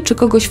stawki, czy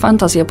kogoś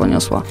fantazja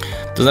poniosła?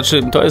 To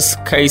znaczy, to jest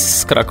case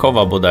z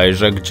Krakowa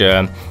bodajże,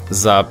 gdzie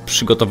za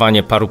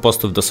przygotowanie paru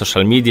postów do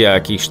social media,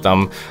 jakichś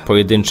tam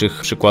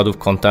pojedynczych przykładów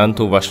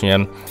kontentu właśnie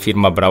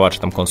firma brała, czy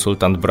tam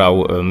konsultant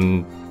brał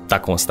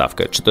taką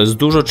stawkę. Czy to jest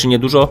dużo, czy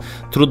niedużo?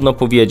 Trudno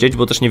powiedzieć,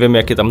 bo też nie wiemy,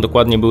 jakie tam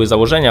dokładnie były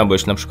założenia, bo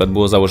jeśli na przykład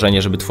było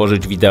założenie, żeby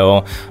tworzyć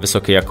wideo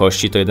wysokiej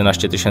jakości, to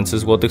 11 000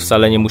 złotych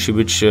wcale nie musi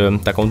być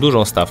taką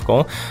dużą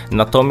stawką.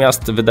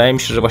 Natomiast wydaje mi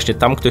się, że właśnie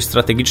tam ktoś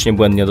strategicznie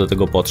błędnie do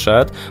tego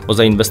podszedł, bo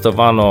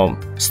zainwestowano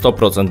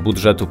 100%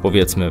 budżetu,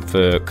 powiedzmy,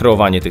 w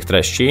kreowanie tych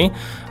treści,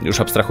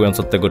 już abstrahując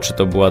od tego, czy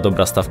to była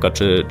dobra stawka,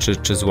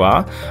 czy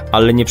zła,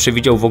 ale nie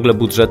przewidział w ogóle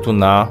budżetu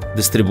na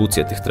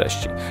dystrybucję tych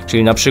treści.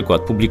 Czyli na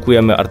przykład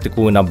publikujemy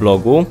artykuły na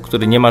blogu,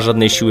 który nie ma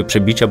żadnej siły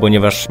przebicia,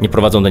 ponieważ nie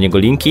prowadzą do niego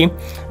linki,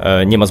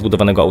 nie ma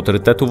zbudowanego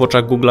autorytetu w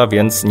oczach Google'a,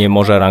 więc nie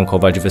może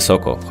rankować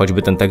wysoko,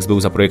 choćby ten tekst był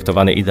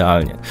zaprojektowany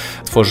idealnie.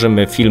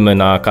 Tworzymy filmy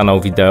na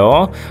kanał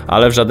wideo,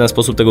 ale w żaden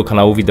sposób tego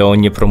kanału wideo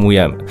nie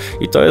promujemy.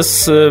 I to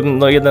jest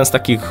jeden z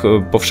takich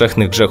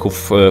powszechnych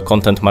grzechów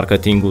content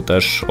marketingu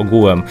też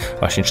ogółem,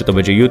 właśnie czy to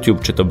będzie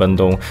YouTube, czy to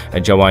będą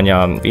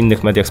działania w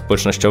innych mediach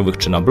społecznościowych,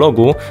 czy na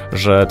blogu,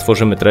 że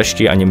tworzymy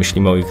treści, a nie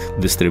myślimy o ich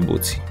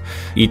dystrybucji.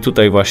 I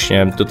tutaj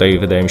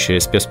wydaje mi się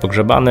jest pies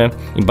pogrzebany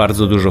i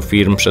bardzo dużo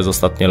firm przez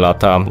ostatnie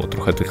lata, bo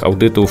trochę tych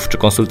audytów czy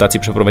konsultacji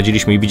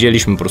przeprowadziliśmy i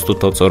widzieliśmy po prostu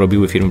to, co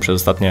robiły firmy przez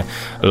ostatnie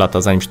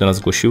lata, zanim się do nas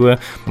zgłosiły.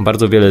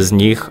 Bardzo wiele z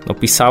nich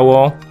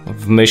pisało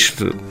w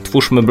myśl,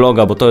 twórzmy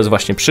bloga, bo to jest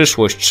właśnie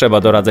przyszłość,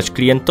 trzeba doradzać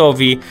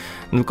klientowi,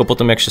 tylko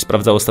potem jak się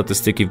sprawdzało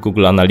statystyki w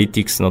Google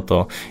Analytics,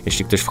 to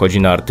jeśli ktoś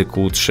wchodzi na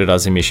artykuł 3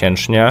 razy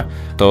miesięcznie,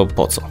 to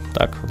po co?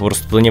 Tak? Po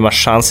prostu to nie ma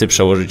szansy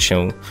przełożyć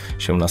się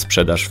na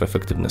sprzedaż w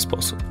efektywny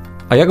sposób.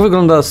 A jak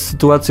wygląda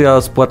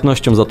sytuacja z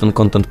płatnością za ten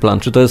content plan?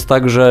 Czy to jest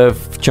tak, że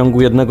w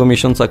ciągu jednego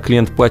miesiąca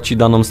klient płaci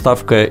daną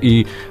stawkę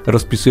i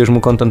rozpisujesz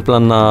mu content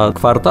plan na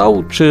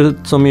kwartał, czy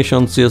co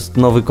miesiąc jest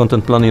nowy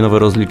content plan i nowe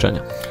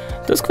rozliczenia?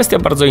 To jest kwestia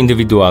bardzo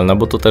indywidualna,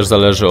 bo to też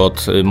zależy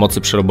od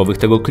mocy przerobowych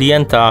tego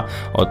klienta,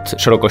 od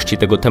szerokości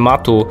tego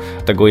tematu,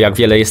 tego jak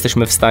wiele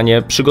jesteśmy w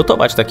stanie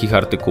przygotować takich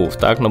artykułów,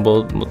 tak?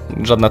 Bo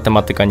żadna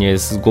tematyka nie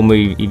jest z gumy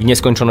i w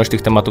nieskończoność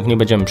tych tematów nie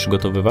będziemy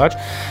przygotowywać.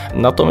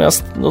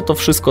 Natomiast to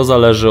wszystko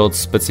zależy od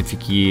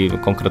specyfiki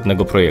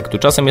konkretnego projektu.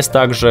 Czasem jest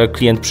tak, że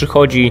klient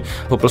przychodzi,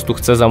 po prostu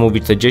chce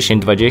zamówić te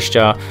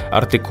 10-20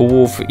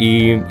 artykułów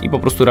i po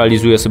prostu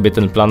realizuje sobie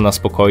ten plan na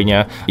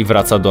spokojnie i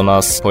wraca do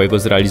nas po jego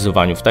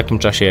zrealizowaniu w takim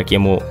czasie, jak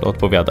jemu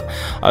odpowiada.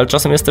 Ale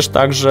czasem jest też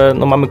tak, że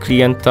mamy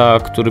klienta,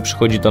 który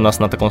przychodzi do nas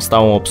na taką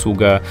stałą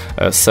obsługę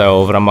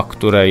SEO, w ramach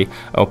której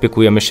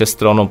opiekujemy się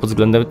stroną pod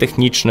względem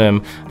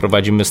technicznym,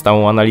 prowadzimy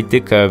stałą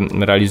analitykę,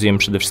 realizujemy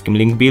przede wszystkim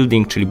link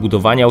building, czyli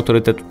budowanie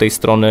autorytetu tej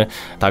strony,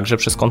 także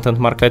przez content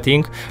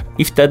marketing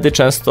i wtedy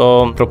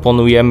często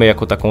proponujemy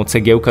jako taką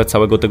cegiełkę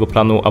całego tego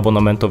planu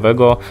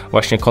abonamentowego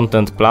właśnie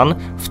content plan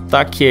w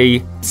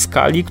takiej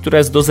skali, która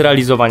jest do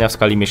zrealizowania w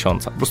skali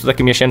miesiąca. Po prostu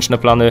takie miesięczne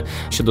plany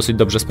się dosyć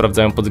dobrze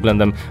sprawdzają pod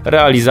względem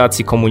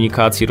realizacji,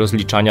 komunikacji,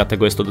 rozliczania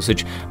tego. Jest to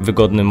dosyć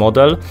wygodny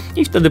model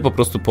i wtedy po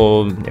prostu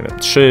po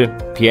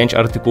 3-5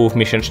 artykułów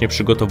miesięcznie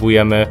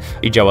przygotowujemy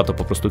i działa to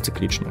po prostu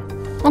cyklicznie.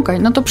 Okej,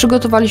 no to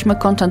przygotowaliśmy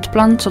content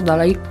plan, co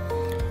dalej?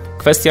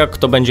 Kwestia,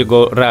 kto będzie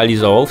go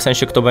realizował, w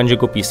sensie kto będzie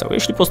go pisał.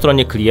 Jeśli po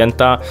stronie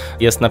klienta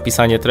jest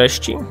napisanie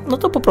treści, no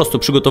to po prostu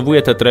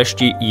przygotowuję te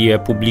treści i je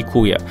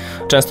publikuję.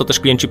 Często też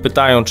klienci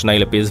pytają, czy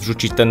najlepiej jest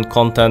wrzucić ten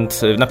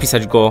content,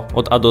 napisać go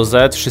od A do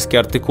Z, wszystkie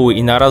artykuły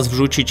i naraz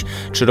wrzucić,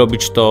 czy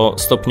robić to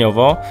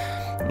stopniowo.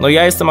 No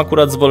ja jestem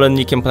akurat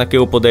zwolennikiem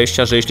takiego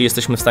podejścia, że jeśli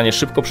jesteśmy w stanie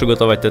szybko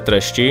przygotować te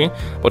treści,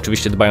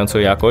 oczywiście dbając o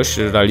jakość,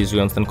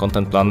 realizując ten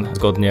content plan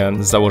zgodnie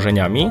z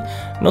założeniami,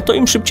 no to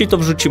im szybciej to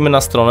wrzucimy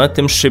na stronę,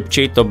 tym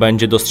szybciej to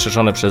będzie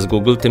dostrzeżone przez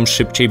Google, tym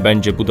szybciej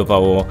będzie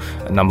budowało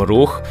nam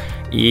ruch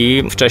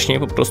i wcześniej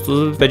po prostu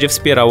będzie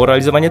wspierało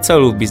realizowanie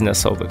celów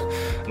biznesowych.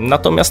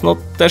 Natomiast no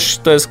też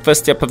to jest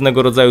kwestia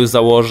pewnego rodzaju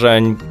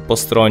założeń po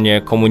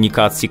stronie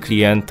komunikacji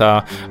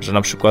klienta, że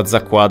na przykład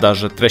zakłada,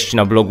 że treści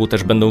na blogu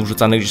też będą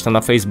wrzucane gdzieś tam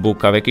na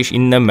Facebooka, w jakieś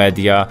inne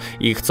media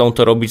i chcą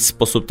to robić w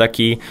sposób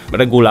taki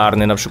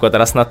regularny, na przykład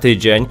raz na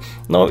tydzień.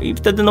 No i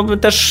wtedy my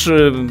też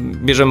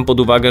bierzemy pod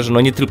uwagę,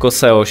 że nie tylko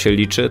SEO się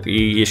liczy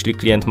i jeśli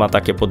klient ma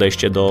takie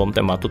podejście do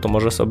tematu, to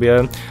może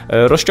sobie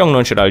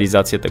rozciągnąć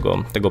realizację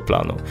tego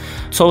planu.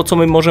 Co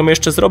my możemy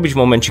jeszcze zrobić w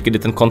momencie, kiedy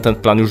ten content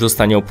plan już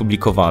zostanie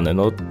opublikowany?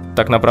 No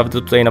tak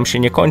naprawdę tutaj nam się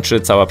nie kończy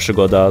cała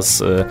przygoda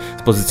z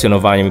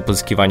pozycjonowaniem i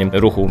pozyskiwaniem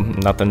ruchu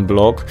na ten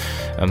blog,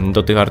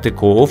 do tych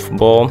artykułów,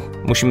 bo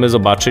musimy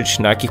zobaczyć,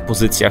 na jakich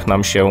pozycjach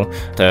nam się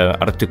te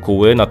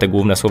artykuły, na te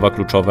główne słowa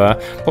kluczowe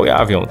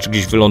pojawią. Czy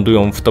gdzieś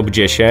wylądują w top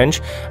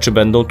 10, czy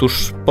będą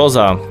tuż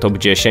poza top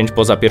 10,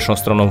 poza pierwszą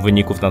stroną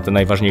wyników na te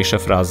najważniejsze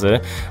frazy,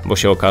 bo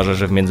się okaże,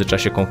 że w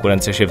międzyczasie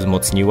konkurencja się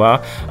wzmocniła,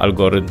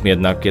 algorytm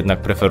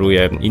jednak preferuje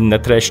inne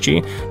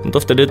treści, no to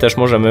wtedy też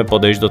możemy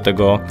podejść do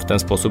tego w ten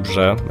sposób,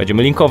 że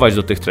będziemy linkować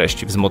do tych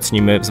treści,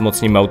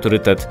 wzmocnimy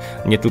autorytet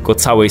nie tylko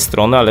całej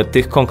strony, ale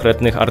tych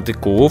konkretnych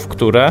artykułów,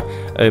 które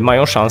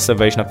mają szansę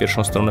wejść na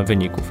pierwszą stronę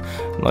wyników.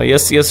 No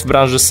jest w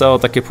branży SEO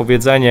takie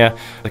powiedzenie,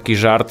 taki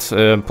żart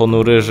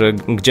ponury, że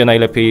gdzie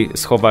najlepiej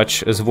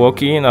schować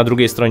zwłoki? Na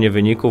drugiej stronie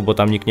wyników, bo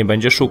tam nikt nie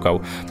będzie szukał.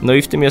 No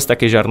i w tym jest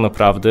takie ziarno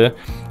prawdy,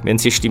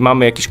 więc jeśli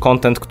mamy jakiś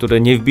content,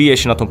 który nie wbije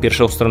się na tą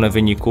pierwszą stronę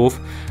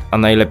wyników, a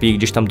najlepiej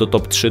gdzieś tam do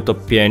top 3,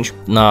 top 5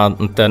 na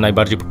te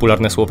najbardziej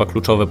popularne słowa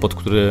kluczowe, pod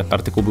który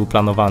artykuł był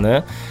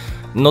planowany,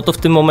 no to w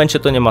tym momencie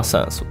to nie ma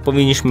sensu.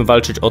 Powinniśmy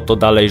walczyć o to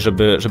dalej,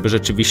 żeby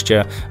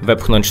rzeczywiście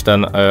wepchnąć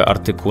ten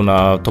artykuł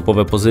na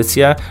topowe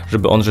pozycje,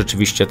 żeby on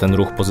rzeczywiście ten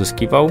ruch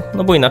pozyskiwał,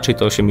 no bo inaczej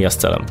to się mija z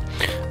celem.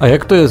 A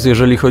jak to jest,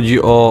 jeżeli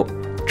chodzi o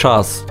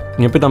czas?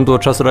 Nie pytam tu o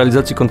czas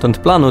realizacji content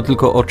planu,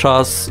 tylko o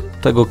czas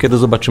tego, kiedy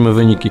zobaczymy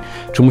wyniki.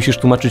 Czy musisz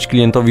tłumaczyć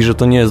klientowi, że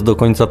to nie jest do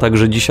końca tak,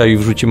 że dzisiaj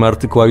wrzucimy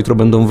artykuł, a jutro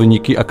będą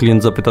wyniki, a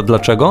klient zapyta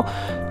dlaczego?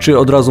 Czy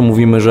od razu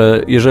mówimy,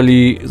 że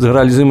jeżeli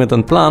zrealizujemy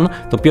ten plan,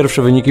 to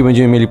pierwsze wyniki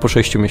będziemy mieli po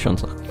 6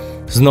 miesiącach?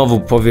 Znowu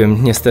powiem,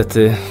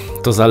 niestety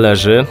to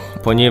zależy,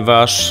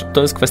 ponieważ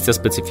to jest kwestia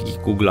specyfiki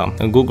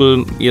Google'a.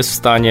 Google jest w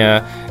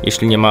stanie,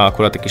 jeśli nie ma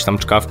akurat jakiejś tam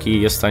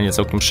czkawki, jest w stanie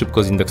całkiem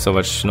szybko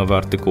zindeksować nowe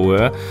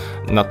artykuły,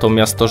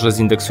 natomiast to, że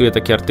zindeksuje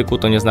taki artykuł,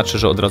 to nie znaczy,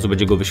 że od razu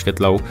będzie go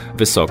wyświetlał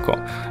wysoko.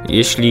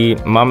 Jeśli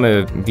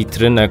mamy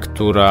witrynę,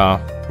 która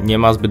nie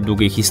ma zbyt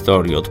długiej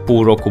historii, od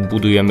pół roku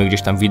budujemy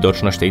gdzieś tam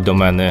widoczność tej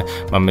domeny,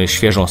 mamy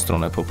świeżą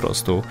stronę po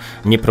prostu,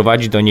 nie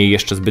prowadzi do niej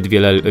jeszcze zbyt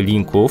wiele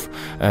linków,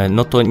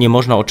 no to nie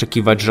można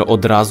oczekiwać, że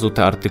od razu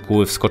te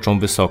artykuły wskoczą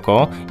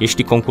wysoko,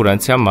 jeśli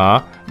konkurencja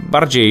ma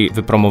bardziej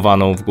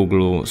wypromowaną w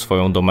Google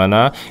swoją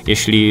domenę,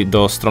 jeśli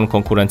do stron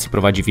konkurencji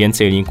prowadzi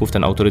więcej linków,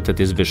 ten autorytet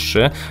jest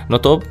wyższy, no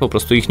to po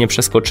prostu ich nie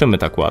przeskoczymy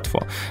tak łatwo.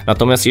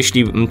 Natomiast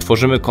jeśli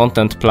tworzymy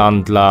content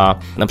plan dla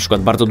na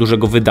przykład bardzo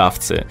dużego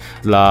wydawcy,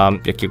 dla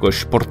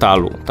jakiegoś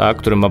portalu, tak,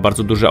 który ma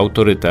bardzo duży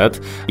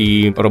autorytet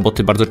i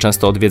roboty bardzo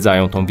często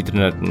odwiedzają tą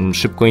witrynę,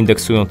 szybko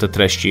indeksują te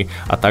treści,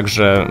 a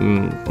także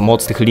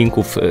moc tych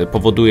linków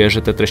powoduje,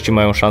 że te treści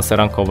mają szansę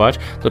rankować,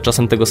 to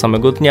czasem tego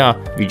samego dnia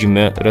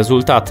widzimy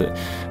rezultaty.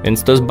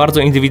 Więc to jest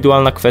bardzo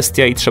indywidualna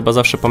kwestia i trzeba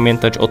zawsze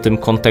pamiętać o tym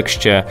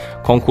kontekście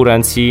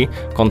konkurencji,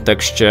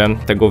 kontekście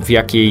tego, w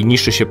jakiej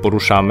niszy się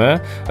poruszamy,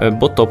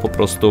 bo to po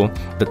prostu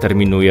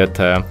determinuje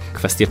te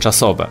kwestie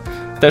czasowe.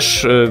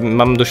 Też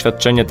mam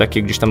doświadczenie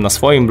takie gdzieś tam na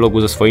swoim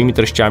blogu ze swoimi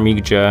treściami,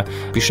 gdzie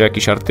piszę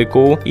jakiś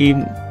artykuł i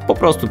po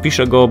prostu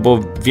piszę go, bo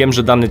wiem,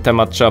 że dany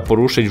temat trzeba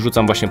poruszyć,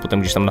 wrzucam właśnie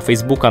potem gdzieś tam na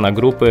Facebooka, na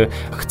grupy,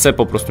 chcę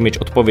po prostu mieć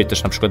odpowiedź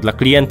też na przykład dla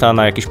klienta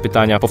na jakieś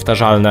pytania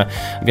powtarzalne,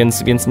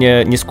 więc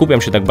nie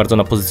skupiam się tak bardzo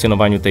na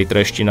pozycjonowaniu tej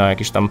treści na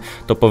jakieś tam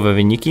topowe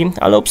wyniki,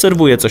 ale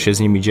obserwuję, co się z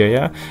nimi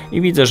dzieje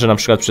i widzę, że na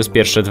przykład przez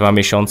pierwsze 2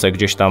 miesiące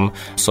gdzieś tam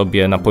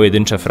sobie na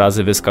pojedyncze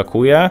frazy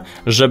wyskakuje,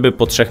 żeby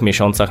po 3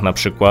 miesiącach na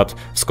przykład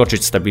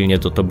wskoczyć z stabilnie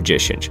do top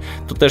 10.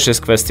 To też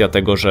jest kwestia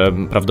tego, że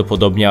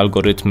prawdopodobnie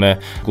algorytmy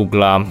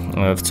Google'a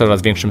w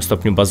coraz większym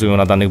stopniu bazują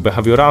na danych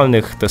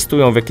behawioralnych,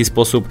 testują w jaki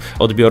sposób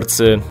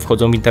odbiorcy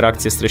wchodzą w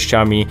interakcje z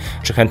treściami,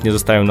 czy chętnie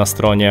zostają na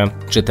stronie,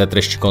 czy te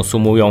treści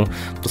konsumują.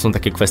 To są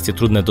takie kwestie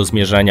trudne do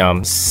zmierzenia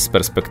z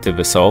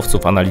perspektywy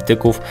SEO-owców,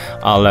 analityków,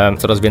 ale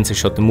coraz więcej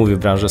się o tym mówi w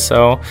branży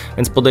SEO,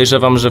 więc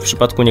podejrzewam, że w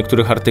przypadku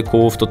niektórych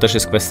artykułów to też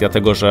jest kwestia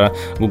tego, że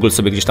Google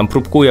sobie gdzieś tam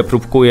próbkuje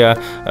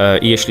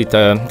i jeśli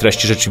te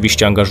treści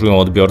rzeczywiście angażują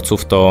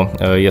odbiorców, to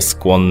jest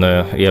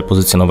skłonny je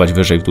pozycjonować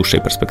wyżej w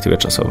dłuższej perspektywie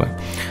czasowej.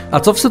 A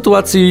co w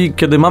sytuacji,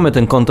 kiedy mamy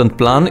ten content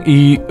plan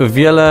i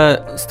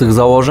wiele z tych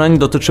założeń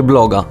dotyczy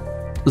bloga?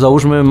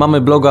 Załóżmy,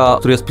 mamy bloga,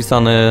 który jest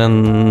pisany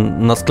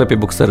na sklepie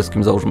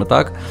bokserskim, załóżmy,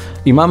 tak?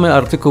 I mamy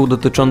artykuł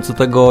dotyczący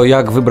tego,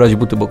 jak wybrać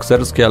buty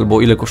bokserskie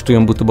albo ile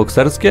kosztują buty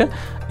bokserskie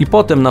i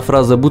potem na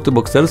frazę buty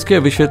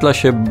bokserskie wyświetla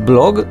się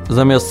blog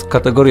zamiast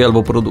kategorii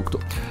albo produktu.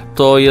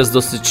 To jest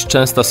dosyć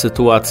częsta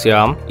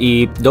sytuacja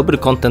i dobry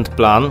content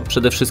plan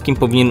przede wszystkim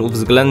powinien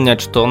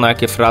uwzględniać to, na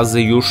jakie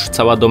frazy już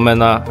cała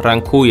domena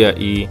rankuje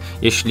i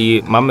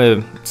jeśli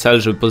mamy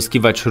cel, żeby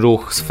pozyskiwać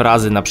ruch z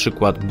frazy na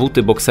przykład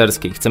buty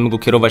bokserskie i chcemy go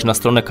kierować na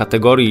stronę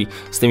kategorii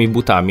z tymi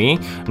butami,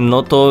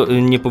 no to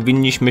nie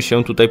powinniśmy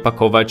się tutaj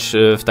pakować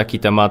w taki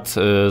temat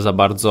za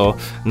bardzo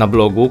na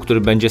blogu,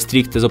 który będzie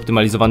stricte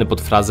zoptymalizowany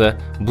pod frazę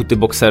buty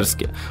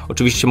bokserskie.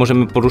 Oczywiście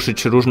możemy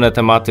poruszyć różne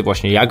tematy,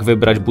 właśnie jak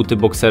wybrać buty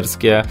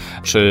bokserskie,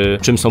 czy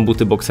czym są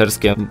buty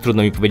bokserskie,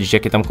 trudno mi powiedzieć,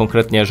 jakie tam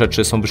konkretnie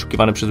rzeczy są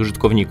wyszukiwane przez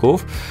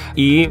użytkowników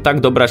i tak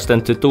dobrać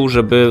ten tytuł,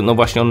 żeby no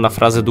właśnie on na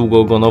frazę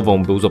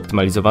długoogonową był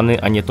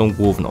zoptymalizowany, a nie tą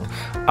główną.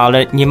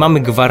 Ale nie mamy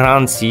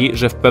gwarancji,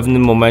 że w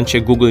pewnym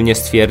momencie Google nie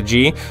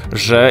stwierdzi,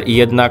 że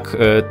jednak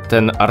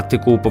ten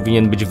artykuł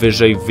powinien być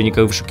wyżej w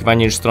wynikach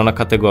wyszukiwania niż strona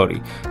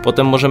kategorii.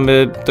 Potem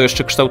możemy to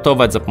jeszcze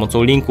kształtować za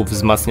pomocą linków,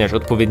 wzmacniać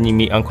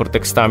odpowiednimi anchor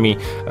tekstami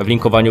w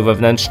linkowaniu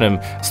wewnętrznym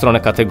stronę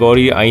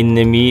kategorii, a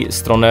innymi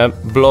stronę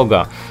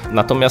bloga.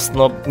 Natomiast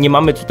nie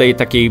mamy tutaj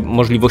takiej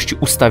możliwości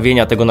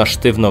ustawienia tego na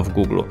sztywno w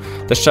Google.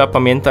 Też trzeba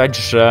pamiętać,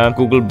 że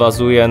Google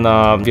bazuje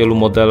na wielu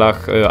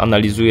modelach,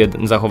 analizuje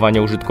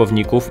zachowania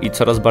użytkowników i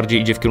coraz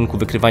bardziej idzie w kierunku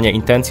wykrywania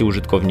intencji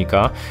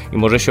użytkownika i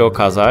może się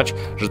okazać,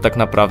 że tak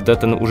naprawdę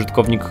ten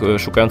użytkownik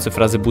szukający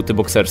frazy buty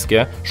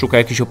bokserskie szuka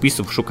jakichś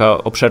opisów, szuka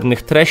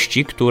obszernych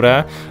treści,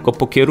 które go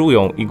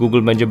pokierują i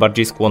Google będzie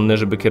bardziej skłonny,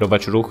 żeby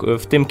kierować ruch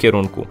w tym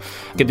kierunku.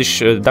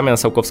 Kiedyś Damian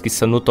Sałkowski z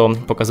Senuto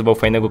pokazywał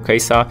fajnego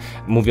case'a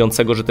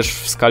mówiącego, że też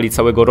w skali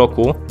całego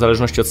roku, w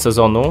zależności od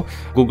sezonu,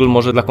 Google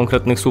może dla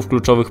konkretnych słów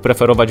kluczowych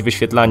preferować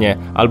wyświetlanie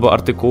albo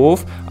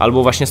artykułów,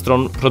 albo właśnie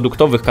stron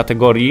produktowych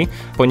kategorii,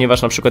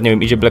 ponieważ na przykład,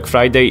 idzie Black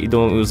Friday,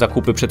 idą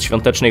zakupy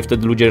przedświąteczne i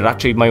wtedy ludzie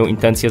raczej mają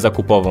intencję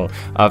zakupową,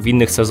 a w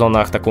innych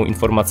sezonach taką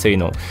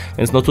informacyjną.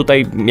 Więc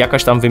tutaj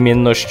jakaś tam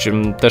wymienność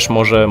też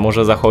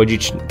może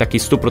zachodzić, takiej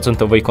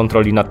 100%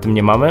 kontroli nad tym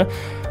nie mamy,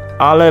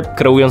 ale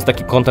kreując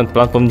taki content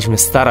plan powinniśmy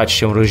starać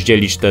się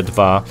rozdzielić te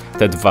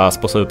dwa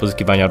sposoby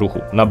pozyskiwania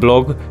ruchu, na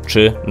blog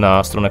czy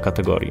na stronę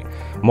kategorii.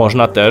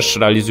 Można też,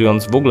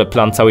 realizując w ogóle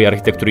plan całej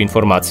architektury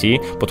informacji,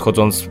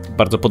 podchodząc w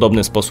bardzo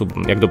podobny sposób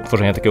jak do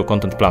tworzenia takiego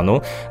content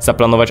planu,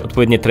 zaplanować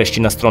odpowiednie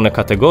treści na stronę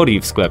kategorii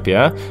w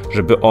sklepie,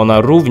 żeby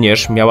ona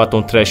również miała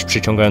tą treść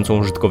przyciągającą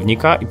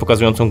użytkownika i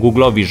pokazującą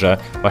Google'owi, że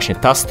właśnie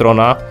ta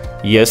strona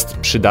jest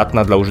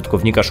przydatna dla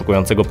użytkownika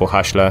szukującego po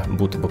haśle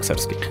buty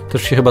bokserskie.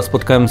 Też się chyba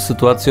spotkałem z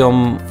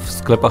sytuacją w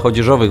sklepach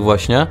odzieżowych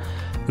właśnie,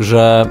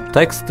 że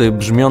teksty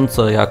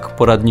brzmiące jak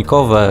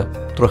poradnikowe,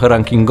 trochę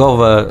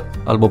rankingowe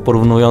albo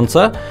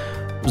porównujące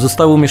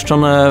zostały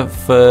umieszczone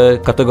w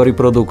kategorii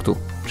produktu.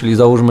 Czyli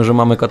załóżmy, że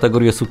mamy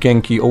kategorię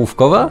sukienki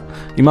ołówkowe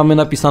i mamy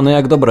napisane,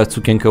 jak dobrać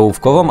sukienkę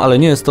ołówkową, ale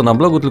nie jest to na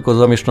blogu, tylko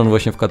zamieszczone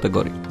właśnie w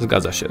kategorii.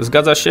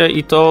 Zgadza się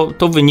i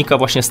to wynika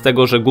właśnie z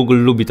tego, że Google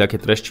lubi takie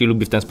treści,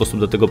 lubi w ten sposób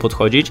do tego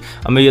podchodzić,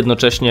 a my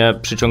jednocześnie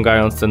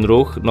przyciągając ten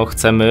ruch,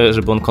 chcemy,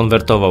 żeby on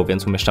konwertował,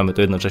 więc umieszczamy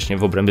to jednocześnie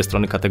w obrębie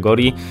strony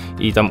kategorii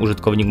i tam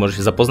użytkownik może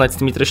się zapoznać z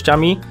tymi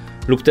treściami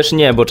lub też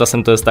nie, bo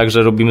czasem to jest tak,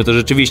 że robimy to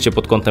rzeczywiście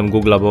pod kątem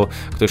Google'a, bo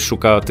ktoś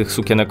szuka tych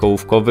sukienek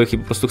ołówkowych i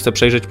po prostu chce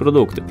przejrzeć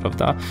produkty,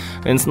 prawda?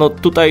 Więc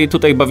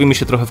tutaj bawimy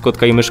się trochę w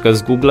kotka i myszkę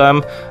z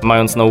Googlem,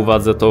 mając na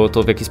uwadze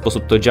to w jaki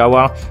sposób to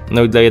działa.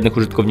 I dla jednych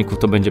użytkowników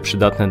to będzie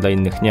przydatne, dla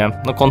innych nie.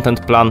 Content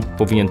plan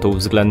powinien to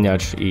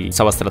uwzględniać i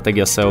cała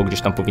strategia SEO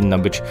gdzieś tam powinna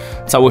być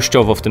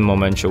całościowo w tym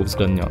momencie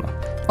uwzględniona.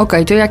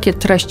 Okej, to jakie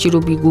treści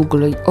lubi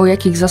Google i o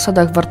jakich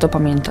zasadach warto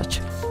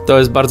pamiętać? To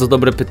jest bardzo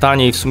dobre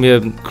pytanie i w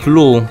sumie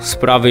clue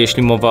sprawy,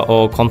 jeśli mowa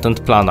o content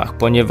planach,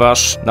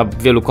 ponieważ na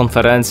wielu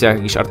konferencjach,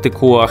 jakichś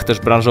artykułach też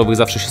branżowych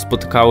zawsze się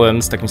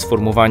spotykałem z takim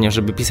sformułowaniem,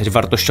 żeby pisać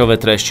wartościowe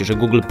treści, że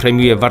Google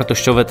premiuje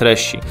wartościowe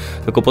treści.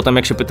 Tylko potem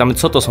jak się pytamy,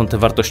 co to są te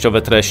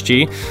wartościowe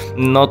treści,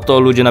 to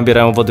ludzie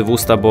nabierają wody w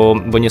usta,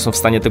 bo nie są w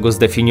stanie tego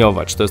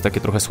zdefiniować. To jest takie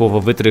trochę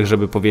słowo wytrych,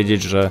 żeby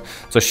powiedzieć, że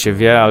coś się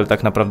wie, ale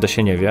tak naprawdę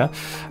się nie wie.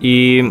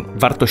 I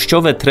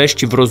wartościowe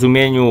treści w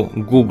rozumieniu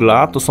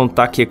Google'a to są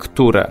takie,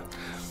 które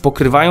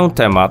pokrywają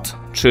temat,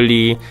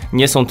 czyli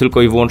nie są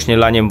tylko i wyłącznie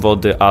laniem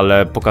wody,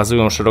 ale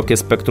pokazują szerokie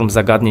spektrum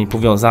zagadnień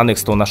powiązanych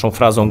z tą naszą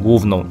frazą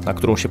główną, na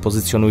którą się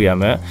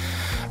pozycjonujemy.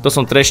 To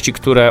są treści,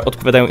 które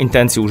odpowiadają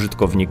intencji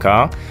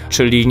użytkownika,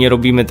 czyli nie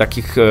robimy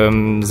takich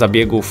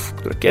zabiegów,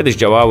 które kiedyś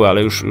działały,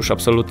 ale już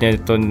absolutnie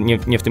to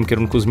nie w tym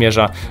kierunku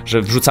zmierza,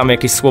 że wrzucamy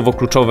jakieś słowo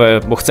kluczowe,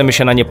 bo chcemy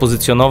się na nie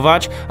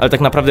pozycjonować, ale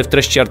tak naprawdę w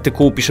treści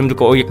artykułu piszemy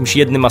tylko o jakimś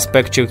jednym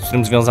aspekcie, z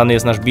którym związany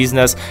jest nasz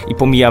biznes i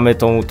pomijamy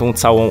tą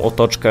całą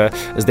otoczkę,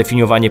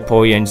 zdefiniowanie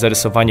pojęć,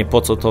 zarysowanie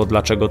po co to,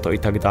 dlaczego to i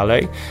tak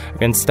dalej.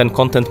 Więc ten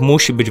content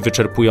musi być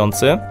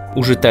wyczerpujący,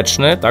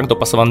 użyteczny, tak,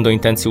 dopasowany do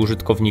intencji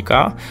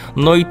użytkownika,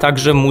 no i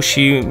także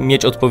musi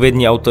mieć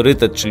odpowiedni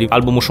autorytet, czyli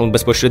albo muszą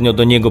bezpośrednio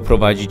do niego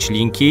prowadzić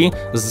linki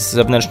z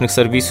zewnętrznych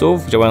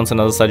serwisów, działające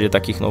na zasadzie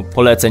takich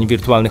poleceń,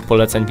 wirtualnych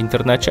poleceń w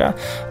internecie,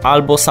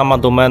 albo sama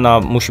domena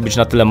musi być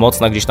na tyle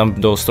mocna, gdzieś tam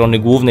do strony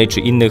głównej czy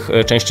innych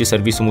części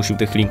serwisu musi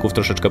tych linków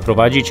troszeczkę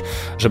prowadzić,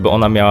 żeby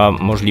ona miała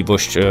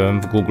możliwość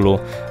w Google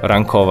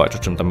rankować, o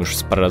czym tam już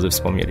parę razy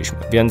wspomnieliśmy.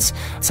 Więc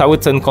cały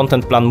ten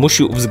content plan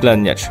musi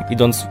uwzględniać,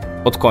 idąc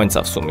od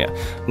końca w sumie.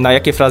 Na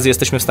jakie frazy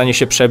jesteśmy w stanie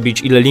się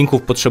przebić, ile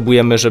linków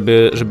potrzebujemy,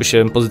 żeby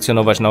się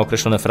pozycjonować na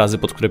określone frazy,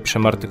 pod które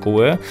piszemy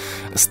artykuły.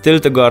 Styl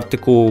tego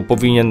artykułu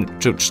powinien,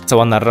 czy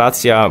cała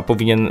narracja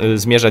powinien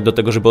zmierzać do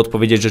tego, żeby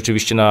odpowiedzieć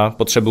rzeczywiście na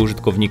potrzeby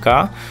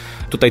użytkownika.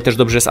 Tutaj też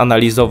dobrze jest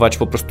analizować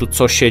po prostu,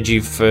 co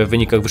siedzi w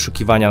wynikach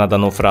wyszukiwania na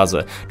daną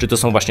frazę. Czy to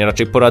są właśnie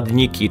raczej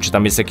poradniki, czy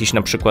tam jest jakiś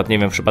na przykład, nie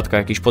wiem, w przypadkach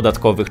jakichś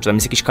podatkowych, czy tam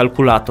jest jakiś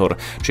kalkulator,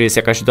 czy jest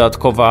jakaś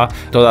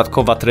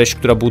dodatkowa treść,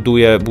 która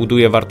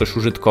buduje wartość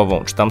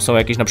użytkową, czy tam są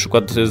jakieś na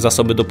przykład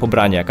zasoby do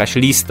pobrania, jakaś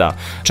lista,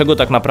 czego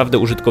tak naprawdę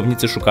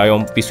użytkownicy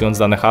szukają, wpisując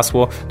dane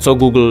hasło, co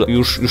Google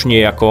już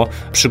niejako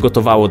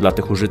przygotowało dla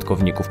tych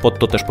użytkowników. Pod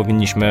to też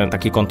powinniśmy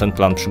taki content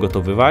plan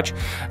przygotowywać.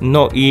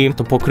 No i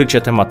to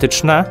pokrycie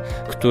tematyczne,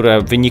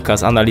 które wynika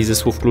z analizy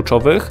słów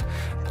kluczowych.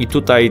 I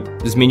tutaj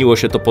zmieniło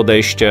się to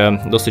podejście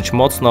dosyć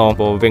mocno,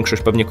 bo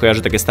większość pewnie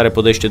kojarzy takie stare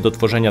podejście do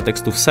tworzenia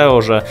tekstów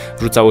SEO, że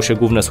wrzucało się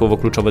główne słowo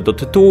kluczowe do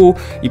tytułu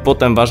i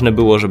potem ważne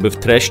było, żeby w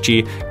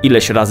treści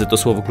ileś razy to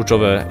słowo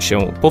kluczowe się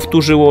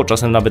powtórzyło,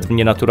 czasem nawet w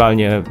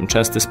nienaturalnie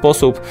częsty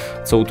sposób,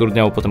 co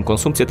utrudniało potem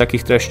konsumpcję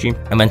takich treści.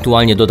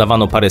 Ewentualnie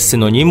dodawano parę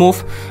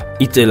synonimów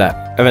i tyle.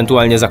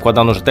 Ewentualnie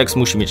zakładano, że tekst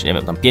musi mieć, nie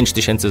wiem, tam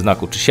 5000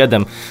 znaków czy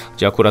 7,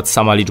 gdzie akurat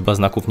sama liczba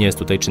znaków nie jest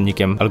tutaj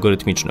czynnikiem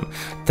algorytmicznym.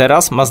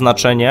 Teraz ma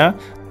znaczenie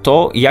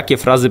to, jakie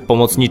frazy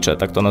pomocnicze,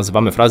 tak to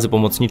nazywamy, frazy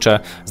pomocnicze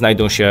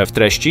znajdą się w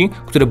treści,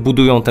 które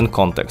budują ten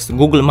kontekst.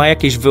 Google ma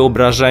jakieś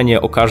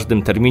wyobrażenie o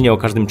każdym terminie, o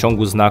każdym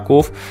ciągu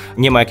znaków,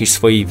 nie ma jakiejś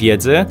swojej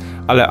wiedzy,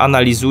 ale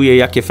analizuje,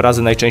 jakie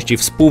frazy najczęściej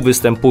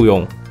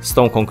współwystępują z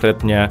tą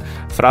konkretnie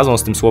frazą,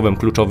 z tym słowem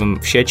kluczowym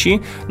w sieci.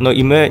 No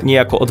i my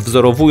niejako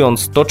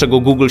odwzorowując to, czego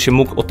Google się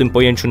mógł o tym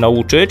pojęciu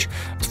nauczyć,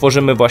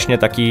 tworzymy właśnie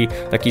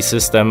taki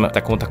system,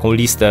 taką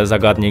listę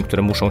zagadnień,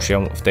 które muszą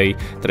się w tej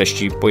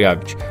treści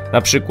pojawić.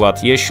 Na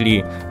przykład,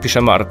 jeśli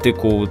piszemy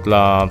artykuł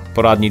dla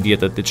poradni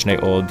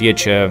dietetycznej o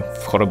diecie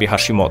w chorobie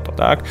Hashimoto,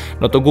 tak?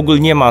 No to Google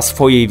nie ma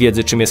swojej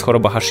wiedzy, czym jest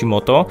choroba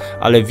Hashimoto,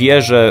 ale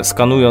wie, że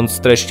skanując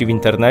treści w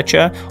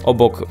internecie,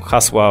 obok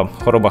hasła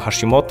choroba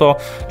Hashimoto,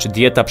 czy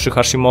dieta przy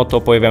Hashimoto,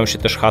 pojawiają się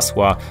też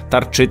hasła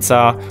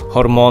tarczyca,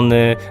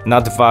 hormony,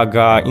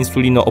 nadwaga,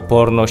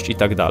 insulinooporność i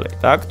tak dalej,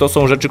 tak? To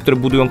są rzeczy, które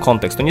budują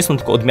kontekst. To nie są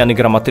tylko odmiany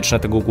gramatyczne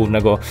tego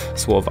głównego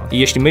słowa. I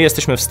jeśli my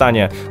jesteśmy w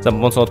stanie za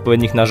pomocą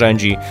odpowiednich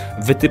narzędzi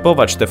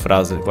wytypować te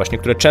frazy, właśnie,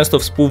 które często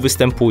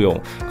współwystępują,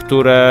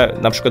 które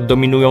na przykład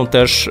dominują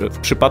też w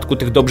przypadku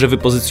tych dobrze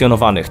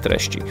wypozycjonowanych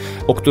treści,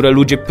 o które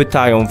ludzie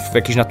pytają w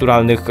jakichś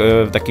naturalnych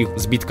takich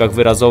zbitkach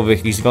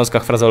wyrazowych i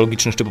związkach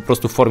frazeologicznych, czy po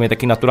prostu w formie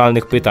takich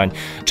naturalnych pytań,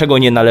 czego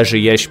nie należy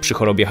jeść przy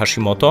chorobie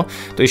Hashimoto,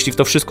 to jeśli w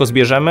to wszystko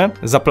zbierzemy,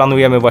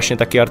 zaplanujemy właśnie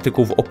taki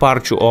artykuł w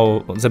oparciu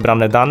o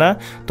zebrane dane,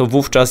 to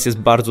wówczas jest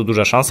bardzo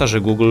duża szansa,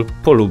 że Google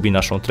polubi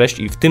naszą treść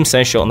i w tym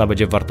sensie ona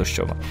będzie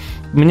wartościowa.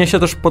 Mnie się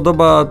też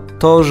podoba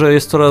to, że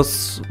jest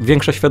coraz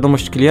większa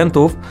świadomość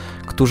klientów,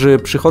 którzy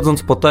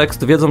przychodząc po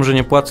tekst wiedzą, że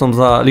nie płacą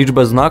za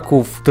liczbę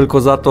znaków,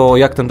 tylko za to,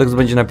 jak ten tekst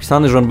będzie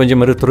napisany, że on będzie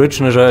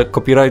merytoryczny, że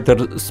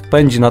copywriter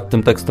spędzi nad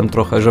tym tekstem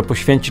trochę, że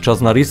poświęci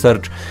czas na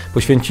research,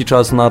 poświęci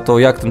czas na to,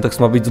 jak ten tekst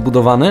ma być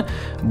zbudowany,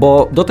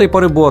 bo do tej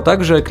pory było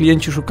tak, że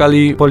klienci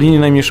szukali po linii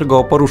najmniejszego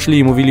oporu, szli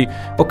i mówili,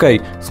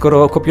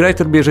 skoro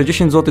copywriter bierze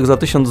 10 zł za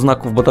 1000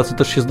 znaków, bo tacy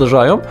też się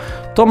zdarzają,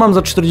 to mam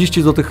za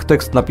 40 zł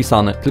tekst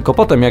napisany. Tylko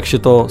potem, jak się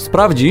to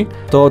sprawdzi,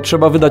 to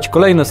trzeba wydać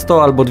kolejne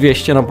 100 albo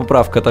 200 na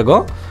poprawkę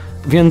tego,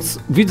 więc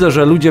widzę,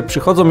 że ludzie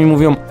przychodzą i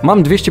mówią,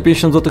 mam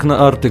 250 zł na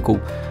artykuł.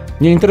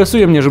 Nie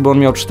interesuje mnie, żeby on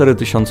miał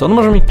 4000, on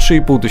może mieć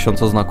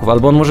 3500 znaków,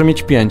 albo on może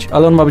mieć 5,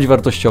 ale on ma być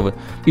wartościowy.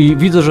 I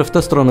widzę, że w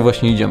tę stronę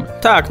właśnie idziemy.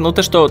 Tak, no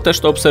też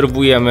to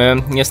obserwujemy.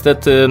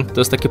 Niestety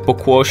to jest takie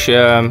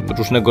pokłosie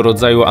różnego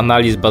rodzaju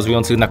analiz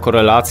bazujących na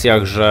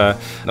korelacjach, że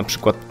na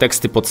przykład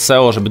teksty pod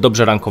SEO, żeby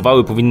dobrze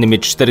rankowały, powinny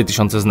mieć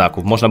 4000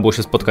 znaków. Można było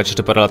się spotkać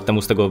jeszcze parę lat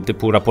temu z tego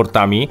typu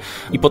raportami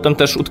i potem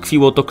też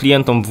utkwiło to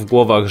klientom w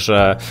głowach,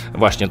 że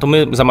właśnie to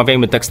my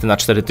zamawiajmy teksty na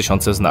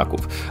 4000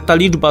 znaków. Ta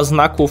liczba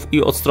znaków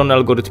i od strony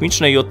algorytmicznej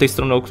technicznej i od tej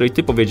strony, o której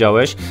ty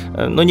powiedziałeś,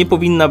 no nie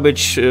powinna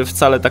być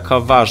wcale taka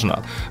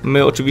ważna.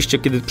 My oczywiście,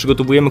 kiedy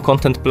przygotowujemy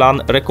content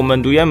plan,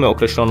 rekomendujemy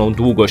określoną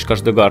długość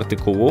każdego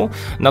artykułu,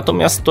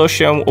 natomiast to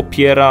się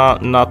opiera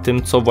na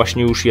tym, co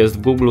właśnie już jest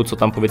w Google, co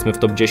tam powiedzmy w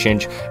top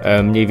 10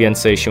 mniej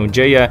więcej się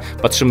dzieje.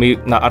 Patrzymy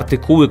na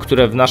artykuły,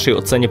 które w naszej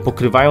ocenie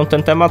pokrywają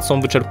ten temat,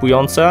 są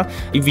wyczerpujące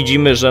i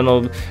widzimy, że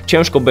no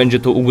ciężko będzie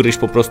to ugryźć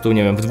po prostu,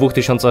 nie wiem, w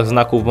 2000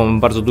 znaków, bo mamy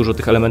bardzo dużo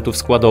tych elementów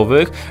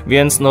składowych,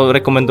 więc no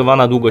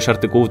rekomendowana długość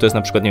artykułu to jest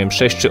na przykład, nie wiem,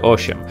 6 czy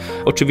 8.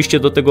 Oczywiście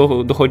do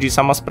tego dochodzi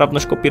sama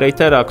sprawność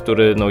copywritera,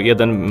 który no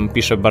jeden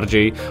pisze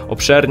bardziej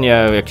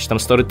obszernie, jakiś tam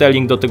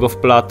storytelling do tego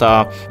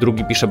wplata,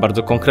 drugi pisze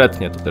bardzo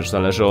konkretnie, to też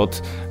zależy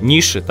od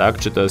niszy, tak,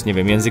 czy to jest, nie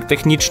wiem, język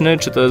techniczny,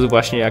 czy to jest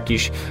właśnie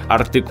jakiś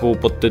artykuł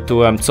pod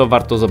tytułem co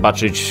warto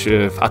zobaczyć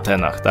w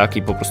Atenach, tak,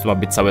 i po prostu ma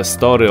być całe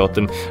story o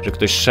tym, że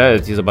ktoś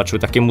szedł i zobaczył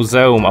takie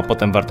muzeum, a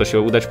potem warto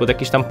się udać pod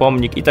jakiś tam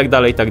pomnik i tak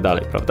dalej,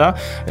 prawda,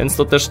 więc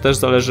to też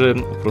zależy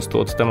po prostu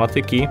od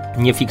tematyki.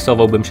 Nie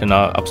fiksowałbym się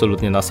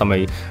absolutnie na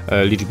samej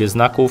liczbie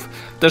znaków.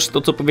 Też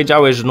to, co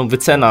powiedziałeś, że no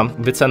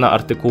wycena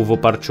artykułu w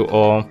oparciu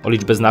o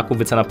liczbę znaków,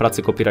 wycena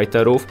pracy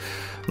copywriterów.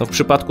 No w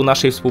przypadku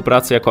naszej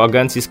współpracy jako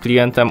agencji z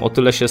klientem o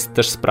tyle się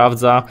też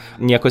sprawdza,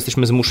 niejako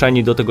jesteśmy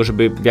zmuszeni do tego,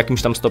 żeby w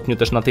jakimś tam stopniu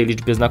też na tej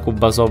liczbie znaków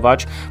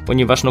bazować,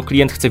 ponieważ no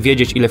klient chce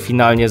wiedzieć, ile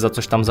finalnie za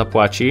coś tam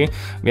zapłaci,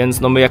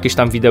 więc no my jakieś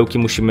tam widełki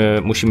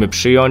musimy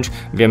przyjąć.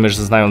 Wiemy,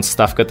 że znając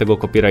stawkę tego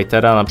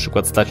copywritera, na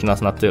przykład stać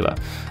nas na tyle.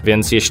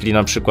 Więc jeśli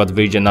na przykład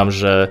wyjdzie nam,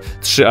 że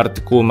 3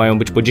 artykuły mają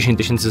być po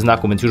 10 000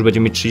 znaków, więc już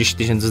będziemy mieć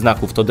 30 000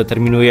 znaków, to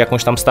determinuje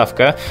jakąś tam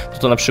stawkę,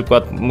 to na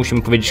przykład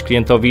musimy powiedzieć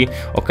klientowi,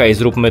 ok,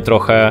 zróbmy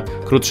trochę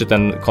krótszy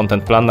ten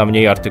content plan na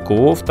mniej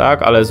artykułów,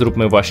 tak, ale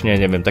zróbmy właśnie,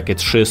 nie wiem, takie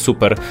 3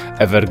 super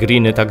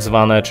evergreeny tak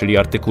zwane, czyli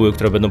artykuły,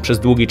 które będą przez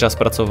długi czas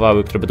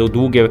pracowały, które będą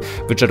długie,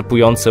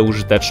 wyczerpujące,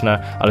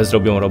 użyteczne, ale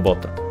zrobią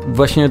robotę.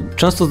 Właśnie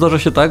często zdarza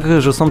się tak,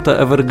 że są te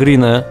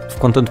evergreeny w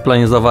content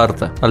planie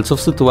zawarte, ale co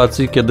w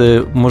sytuacji,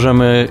 kiedy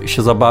możemy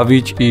się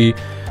zabawić i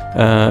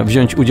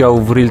wziąć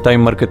udział w real-time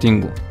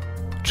marketingu?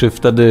 Czy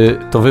wtedy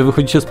to wy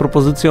wychodzicie z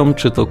propozycją,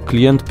 czy to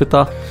klient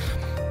pyta?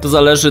 To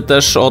zależy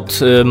też od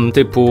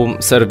typu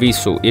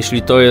serwisu.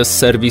 Jeśli to jest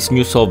serwis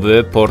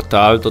newsowy,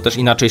 portal, to też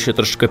inaczej się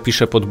troszeczkę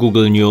pisze pod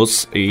Google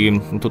News i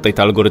tutaj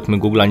te algorytmy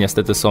Google'a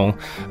niestety są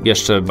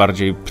jeszcze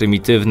bardziej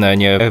prymitywne,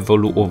 nie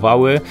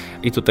ewoluowały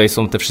i tutaj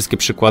są te wszystkie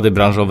przykłady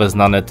branżowe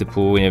znane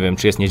typu, nie wiem,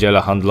 czy jest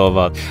niedziela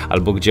handlowa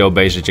albo gdzie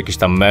obejrzeć jakiś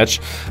tam mecz.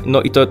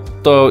 No i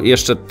to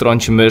jeszcze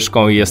trąci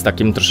myszką i jest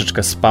takim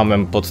troszeczkę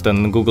spamem pod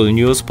ten Google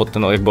News, pod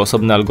ten jakby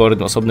osobny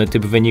algorytm, osobny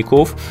typ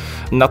wyników.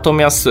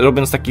 Natomiast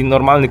robiąc taki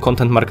normalny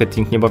content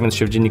marketing, nie bawiąc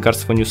się w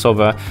dziennikarstwo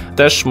newsowe,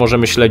 też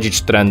możemy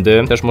śledzić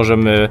trendy, też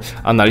możemy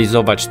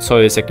analizować, co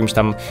jest jakimś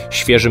tam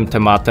świeżym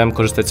tematem,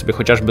 korzystać sobie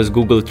chociażby z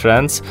Google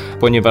Trends,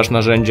 ponieważ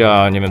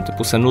narzędzia, nie wiem,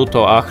 typu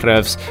Senuto,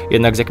 Ahrefs,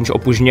 jednak z jakimś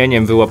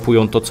opóźnieniem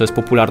wyłapują to, co jest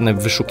popularne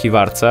w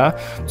wyszukiwarce,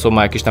 co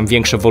ma jakieś tam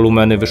większe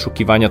wolumeny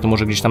wyszukiwania, to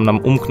może gdzieś tam nam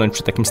umknąć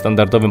przy takim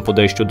standardowym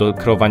podejściu do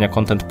kreowania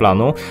content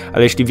planu,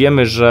 ale jeśli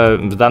wiemy, że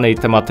w danej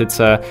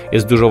tematyce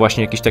jest dużo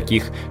właśnie jakichś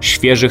takich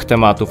świeżych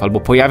tematów, albo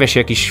pojawia się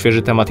jakiś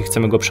świeży temat i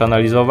chcemy go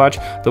przeanalizować,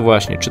 to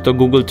właśnie, czy to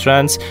Google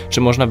Trends,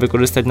 czy można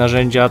wykorzystać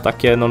narzędzia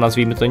takie, no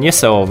nazwijmy to nie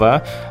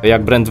SEO-owe,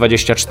 jak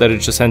Brand24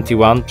 czy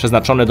Senti1,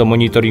 przeznaczone do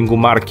monitoringu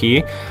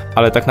marki,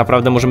 ale tak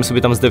naprawdę możemy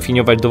sobie tam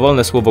zdefiniować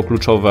dowolne słowo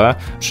kluczowe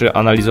przy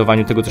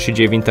analizowaniu tego, co się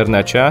dzieje w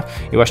internecie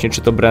i właśnie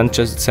czy to Brand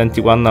czy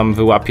Senti1 nam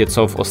wyłapie,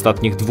 co w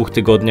ostatnich 2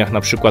 tygodniach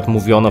na przykład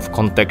mówiono w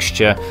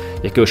kontekście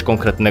jakiegoś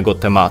konkretnego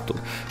tematu,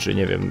 czy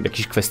nie wiem,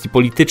 jakichś kwestii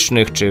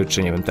politycznych,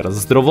 czy nie wiem, teraz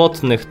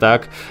zdrowotnych,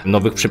 tak,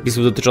 nowych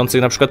przepisów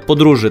dotyczących na przykład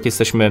podróży.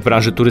 Jesteśmy w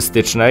branży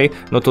turystycznej,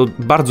 no to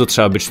bardzo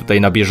trzeba być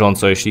tutaj na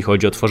bieżąco, jeśli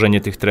chodzi o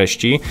tworzenie tych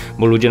treści,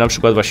 bo ludzie na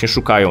przykład właśnie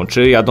szukają,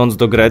 czy jadąc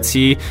do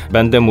Grecji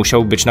będę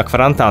musiał być na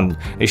kwarantannie.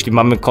 Jeśli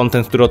mamy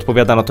content, który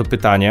odpowiada na to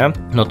pytanie,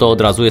 no to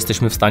od razu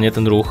jesteśmy w stanie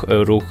ten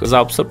ruch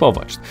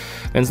zaobserwować.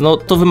 Więc no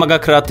to wymaga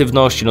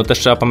kreatywności, no też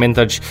trzeba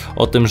pamiętać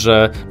o tym,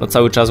 że no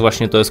cały czas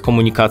właśnie to jest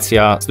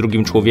komunikacja z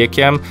drugim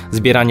człowiekiem,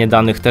 zbieranie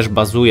danych też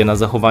bazuje na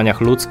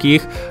zachowaniach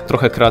ludzkich,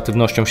 trochę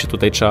kreatywnością się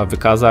tutaj trzeba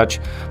wykazać.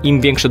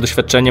 Im większe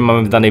doświadczenie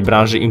mamy w danej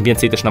branży, im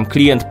więcej też nam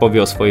klient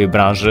powie o swojej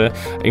branży,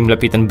 im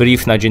lepiej ten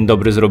brief na dzień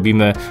dobry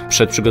zrobimy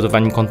przed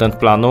przygotowaniem content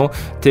planu,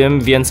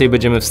 tym więcej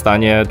będziemy w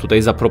stanie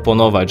tutaj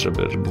zaproponować,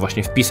 żeby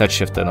właśnie wpisać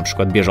się w te na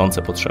przykład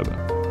bieżące potrzeby.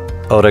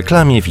 O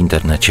reklamie w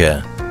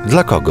internecie.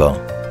 Dla kogo?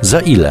 Za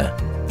ile?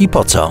 I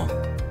po co?